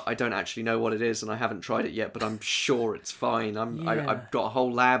 But I don't actually know what it is, and I haven't tried it yet. But I'm sure it's fine. I've got a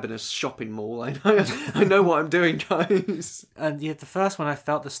whole lab in a shopping mall. I know what I'm doing, guys. And yeah, the first one, I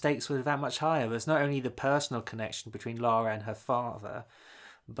felt the stakes were that much higher. There's not only the personal connection between Lara and her father,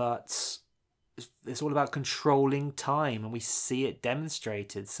 but it's all about controlling time, and we see it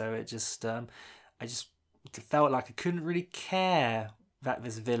demonstrated. So it just, I just felt like I couldn't really care that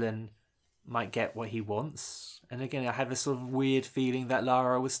this villain might get what he wants. And again, I had this sort of weird feeling that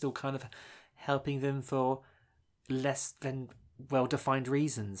Lara was still kind of helping them for less than well-defined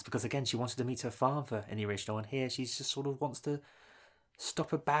reasons. Because again, she wanted to meet her father in the original, and here she just sort of wants to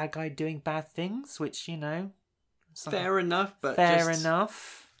stop a bad guy doing bad things, which, you know... Fair enough, but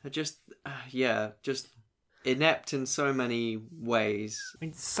just inept in so many ways. I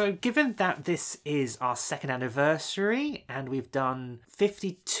mean, so given that this is our second anniversary and we've done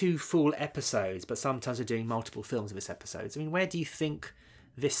 52 full episodes, but sometimes we're doing multiple films of this episodes, I mean, where do you think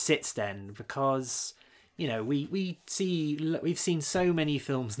this sits then? Because, you know, we've seen so many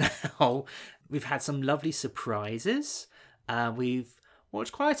films now. We've had some lovely surprises. We've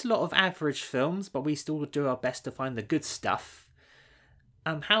watched quite a lot of average films, but we still do our best to find the good stuff.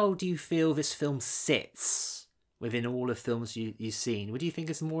 How do you feel this film sits within all the films you've seen? Would you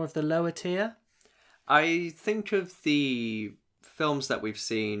think it's more of the lower tier? I think of the films that we've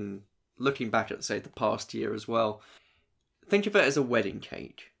seen, looking back at, say, the past year as well, think of it as a wedding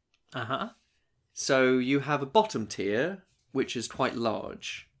cake. Uh-huh. So you have a bottom tier, which is quite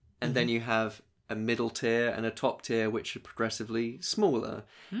large, and then you have a middle tier and a top tier, which are progressively smaller.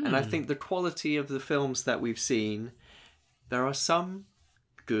 And I think the quality of the films that we've seen, there are some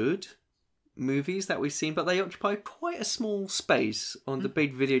good movies that we've seen, but they occupy quite a small space on the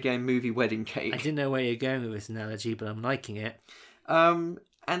big video game movie wedding cake. I didn't know where you're going with this analogy, but I'm liking it. And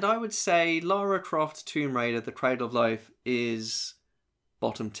I would say Lara Croft Tomb Raider The Cradle of Life is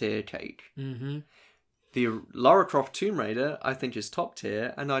bottom tier cake. Mm-hmm. The Lara Croft Tomb Raider, I think, is top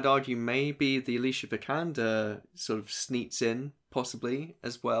tier, and I'd argue maybe the Alicia Vikander sort of sneaks in, possibly,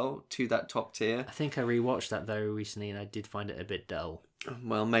 as well, to that top tier. I think I rewatched that, though, recently, and I did find it a bit dull.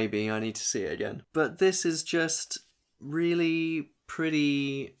 Well, maybe I need to see it again. But this is just really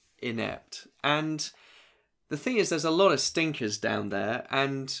pretty inept. And the thing is, there's a lot of stinkers down there,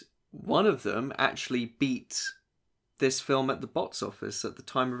 and one of them actually beat this film at the box office at the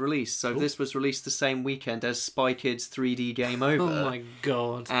time of release. So this was released the same weekend as Spy Kids 3D Game Over. Oh my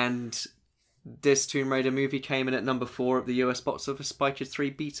god. And this Tomb Raider movie came in at number 4 at the US box office. Spy Kids 3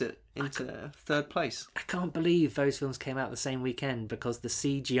 beat it into third place. I can't believe those films came out the same weekend, because the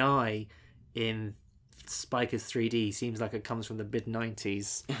CGI in Spy Kids 3D seems like it comes from the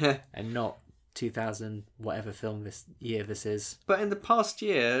mid-90s and not 2000 whatever film this is. But in the past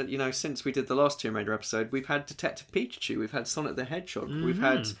year, you know, since we did the last Tomb Raider episode, we've had Detective Pikachu, we've had Sonic the Hedgehog, we've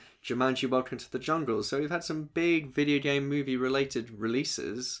had Jumanji Welcome to the Jungle. So we've had some big video game movie related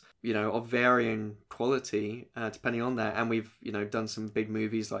releases, you know, of varying quality, depending on that. And we've, you know, done some big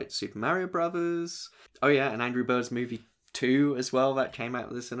movies like Super Mario Brothers. Oh yeah, and Angry Birds movie 2 as well, that came out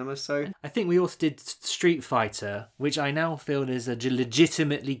of the cinema. So I think we also did Street Fighter, which I now feel is a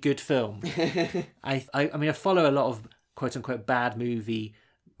legitimately good film. I mean, I follow a lot of quote unquote bad movie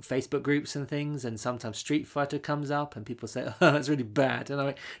Facebook groups and things, and sometimes Street Fighter comes up and people say, oh, that's really bad. And I'm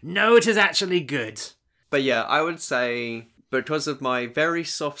like, no, it is actually good. But yeah, I would say, because of my very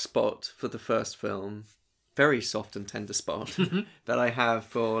soft spot for the first film, very soft and tender spot that I have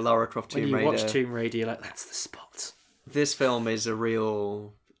for Lara Croft Tomb Raider. When you watch Tomb Raider, you're like, that's the spot. This film is a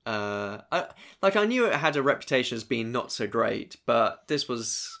real... I knew it had a reputation as being not so great, but it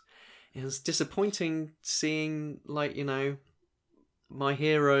was disappointing seeing, like, you know, my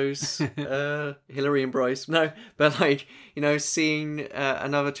heroes, Hilary and Bryce. No, but, like, you know, seeing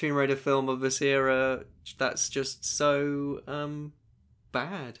another Tomb Raider film of this era that's just so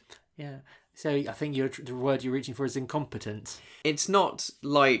bad. Yeah. So I think the word you're reaching for is incompetent. It's not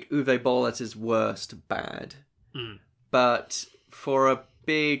like Uwe Boll at his worst bad, but for a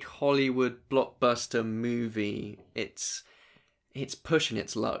big Hollywood blockbuster movie, it's pushing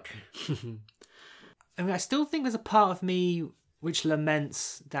its luck. I mean, I still think there's a part of me which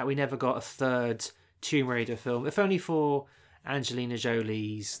laments that we never got a third Tomb Raider film, if only for Angelina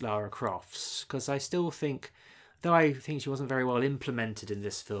Jolie's Lara Croft's, because I still think, though I think she wasn't very well implemented in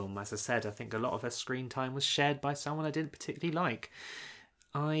this film, as I said, I think a lot of her screen time was shared by someone I didn't particularly like.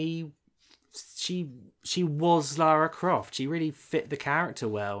 She was Lara Croft. She really fit the character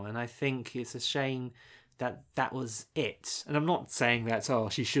well, and I think it's a shame that was it. And I'm not saying that,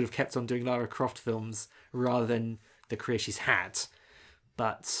 she should have kept on doing Lara Croft films rather than the career she's had.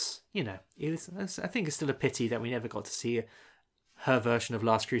 But, you know, I think it's still a pity that we never got to see her version of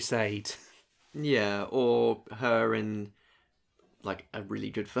Last Crusade. Yeah, or her in, like, a really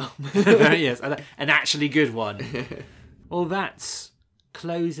good film. Yes, an actually good one. Well, that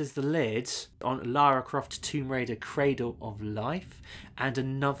closes the lid on Lara Croft Tomb Raider Cradle of Life and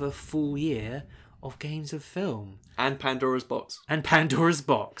another full year of Games of Film. And Pandora's Box.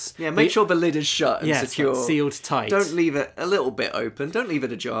 Yeah, make sure the lid is shut and secure. Like sealed tight. Don't leave it a little bit open. Don't leave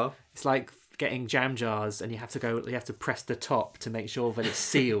it ajar. It's like getting jam jars and you have to press the top to make sure that it's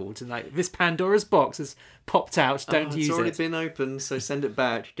sealed. And like, this Pandora's Box has popped out, don't use it. It's already been opened, so send it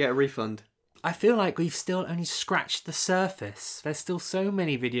back. Get a refund. I feel like we've still only scratched the surface. There's still so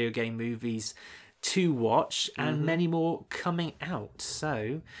many video game movies to watch and many more coming out.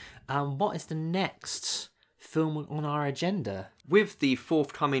 So, what is the next film on our agenda? With the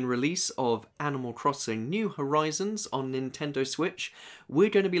forthcoming release of Animal Crossing New Horizons on Nintendo Switch,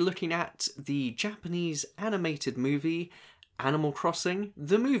 we're going to be looking at the Japanese animated movie Animal Crossing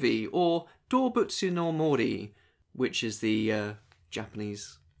the Movie, or Dorbutsu no Mori, which is the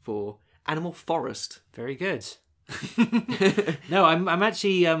Japanese for Animal Forest. Very good. No, I'm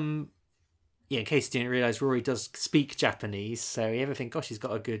actually... in case you didn't realise, Rory does speak Japanese, so you ever think, gosh, he's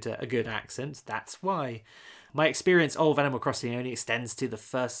got a good accent, that's why. My experience of Animal Crossing only extends to the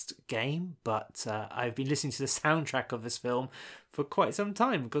first game, but I've been listening to the soundtrack of this film for quite some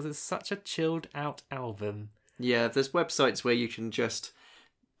time because it's such a chilled out album. Yeah, there's websites where you can just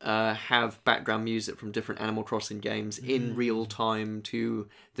have background music from different Animal Crossing games in real time to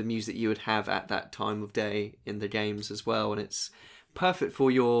the music you would have at that time of day in the games as well, and it's perfect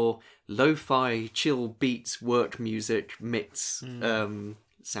for your lo-fi chill beats work music mix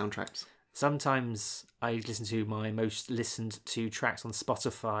soundtracks. Sometimes I listen to my most listened to tracks on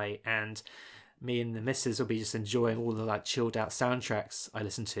Spotify, and me and the missus will be just enjoying all the like chilled out soundtracks I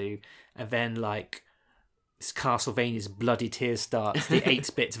listen to, and then like Castlevania's Bloody Tears starts, the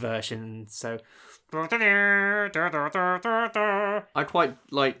 8-bit version, so I quite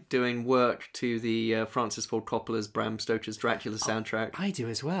like doing work to the Francis Ford Coppola's Bram Stoker's Dracula soundtrack. I do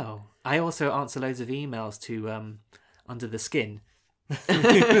as well. I also answer loads of emails to Under the Skin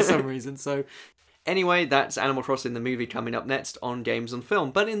for some reason. So anyway, that's Animal Crossing the Movie coming up next on Games on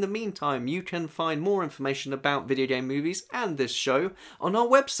Film. But in the meantime, you can find more information about video game movies and this show on our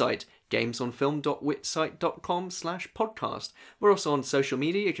website, gamesonfilm.witsite.com/podcast. We're also on social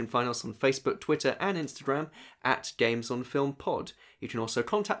media. You can find us on Facebook, Twitter and Instagram at gamesonfilmpod. You can also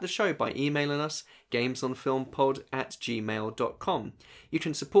contact the show by emailing us gamesonfilmpod@gmail.com. You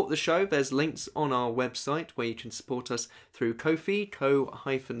can support the show. There's links on our website where you can support us through Ko-fi,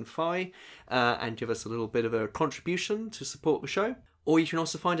 ko-fi, and give us a little bit of a contribution to support the show. Or you can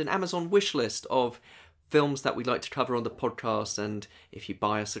also find an Amazon wish list of films that we'd like to cover on the podcast, and if you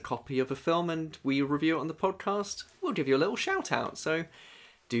buy us a copy of a film and we review it on the podcast, we'll give you a little shout out, so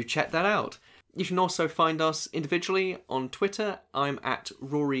do check that out. You can also find us individually on Twitter. I'm at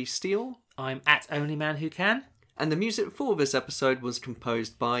Rory Steele. I'm at OnlyManWhoCan. And the music for this episode was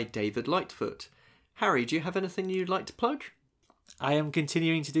composed by David Lightfoot. Harry, do you have anything you'd like to plug? I am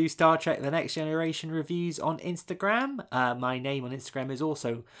continuing to do Star Trek The Next Generation reviews on Instagram. My name on Instagram is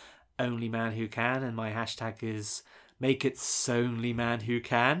also OnlyManWhoCan, and my hashtag is make its only man who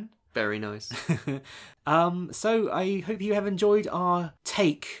can. Very nice. So I hope you have enjoyed our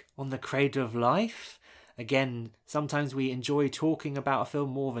take on The Cradle of Life. Again, sometimes we enjoy talking about a film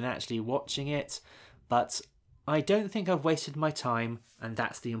more than actually watching it, but I don't think I've wasted my time, and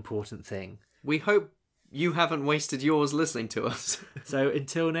that's the important thing. We hope you haven't wasted yours listening to us. So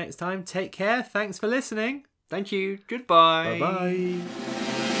until next time, take care. Thanks for listening. Thank you. Goodbye. Bye-bye.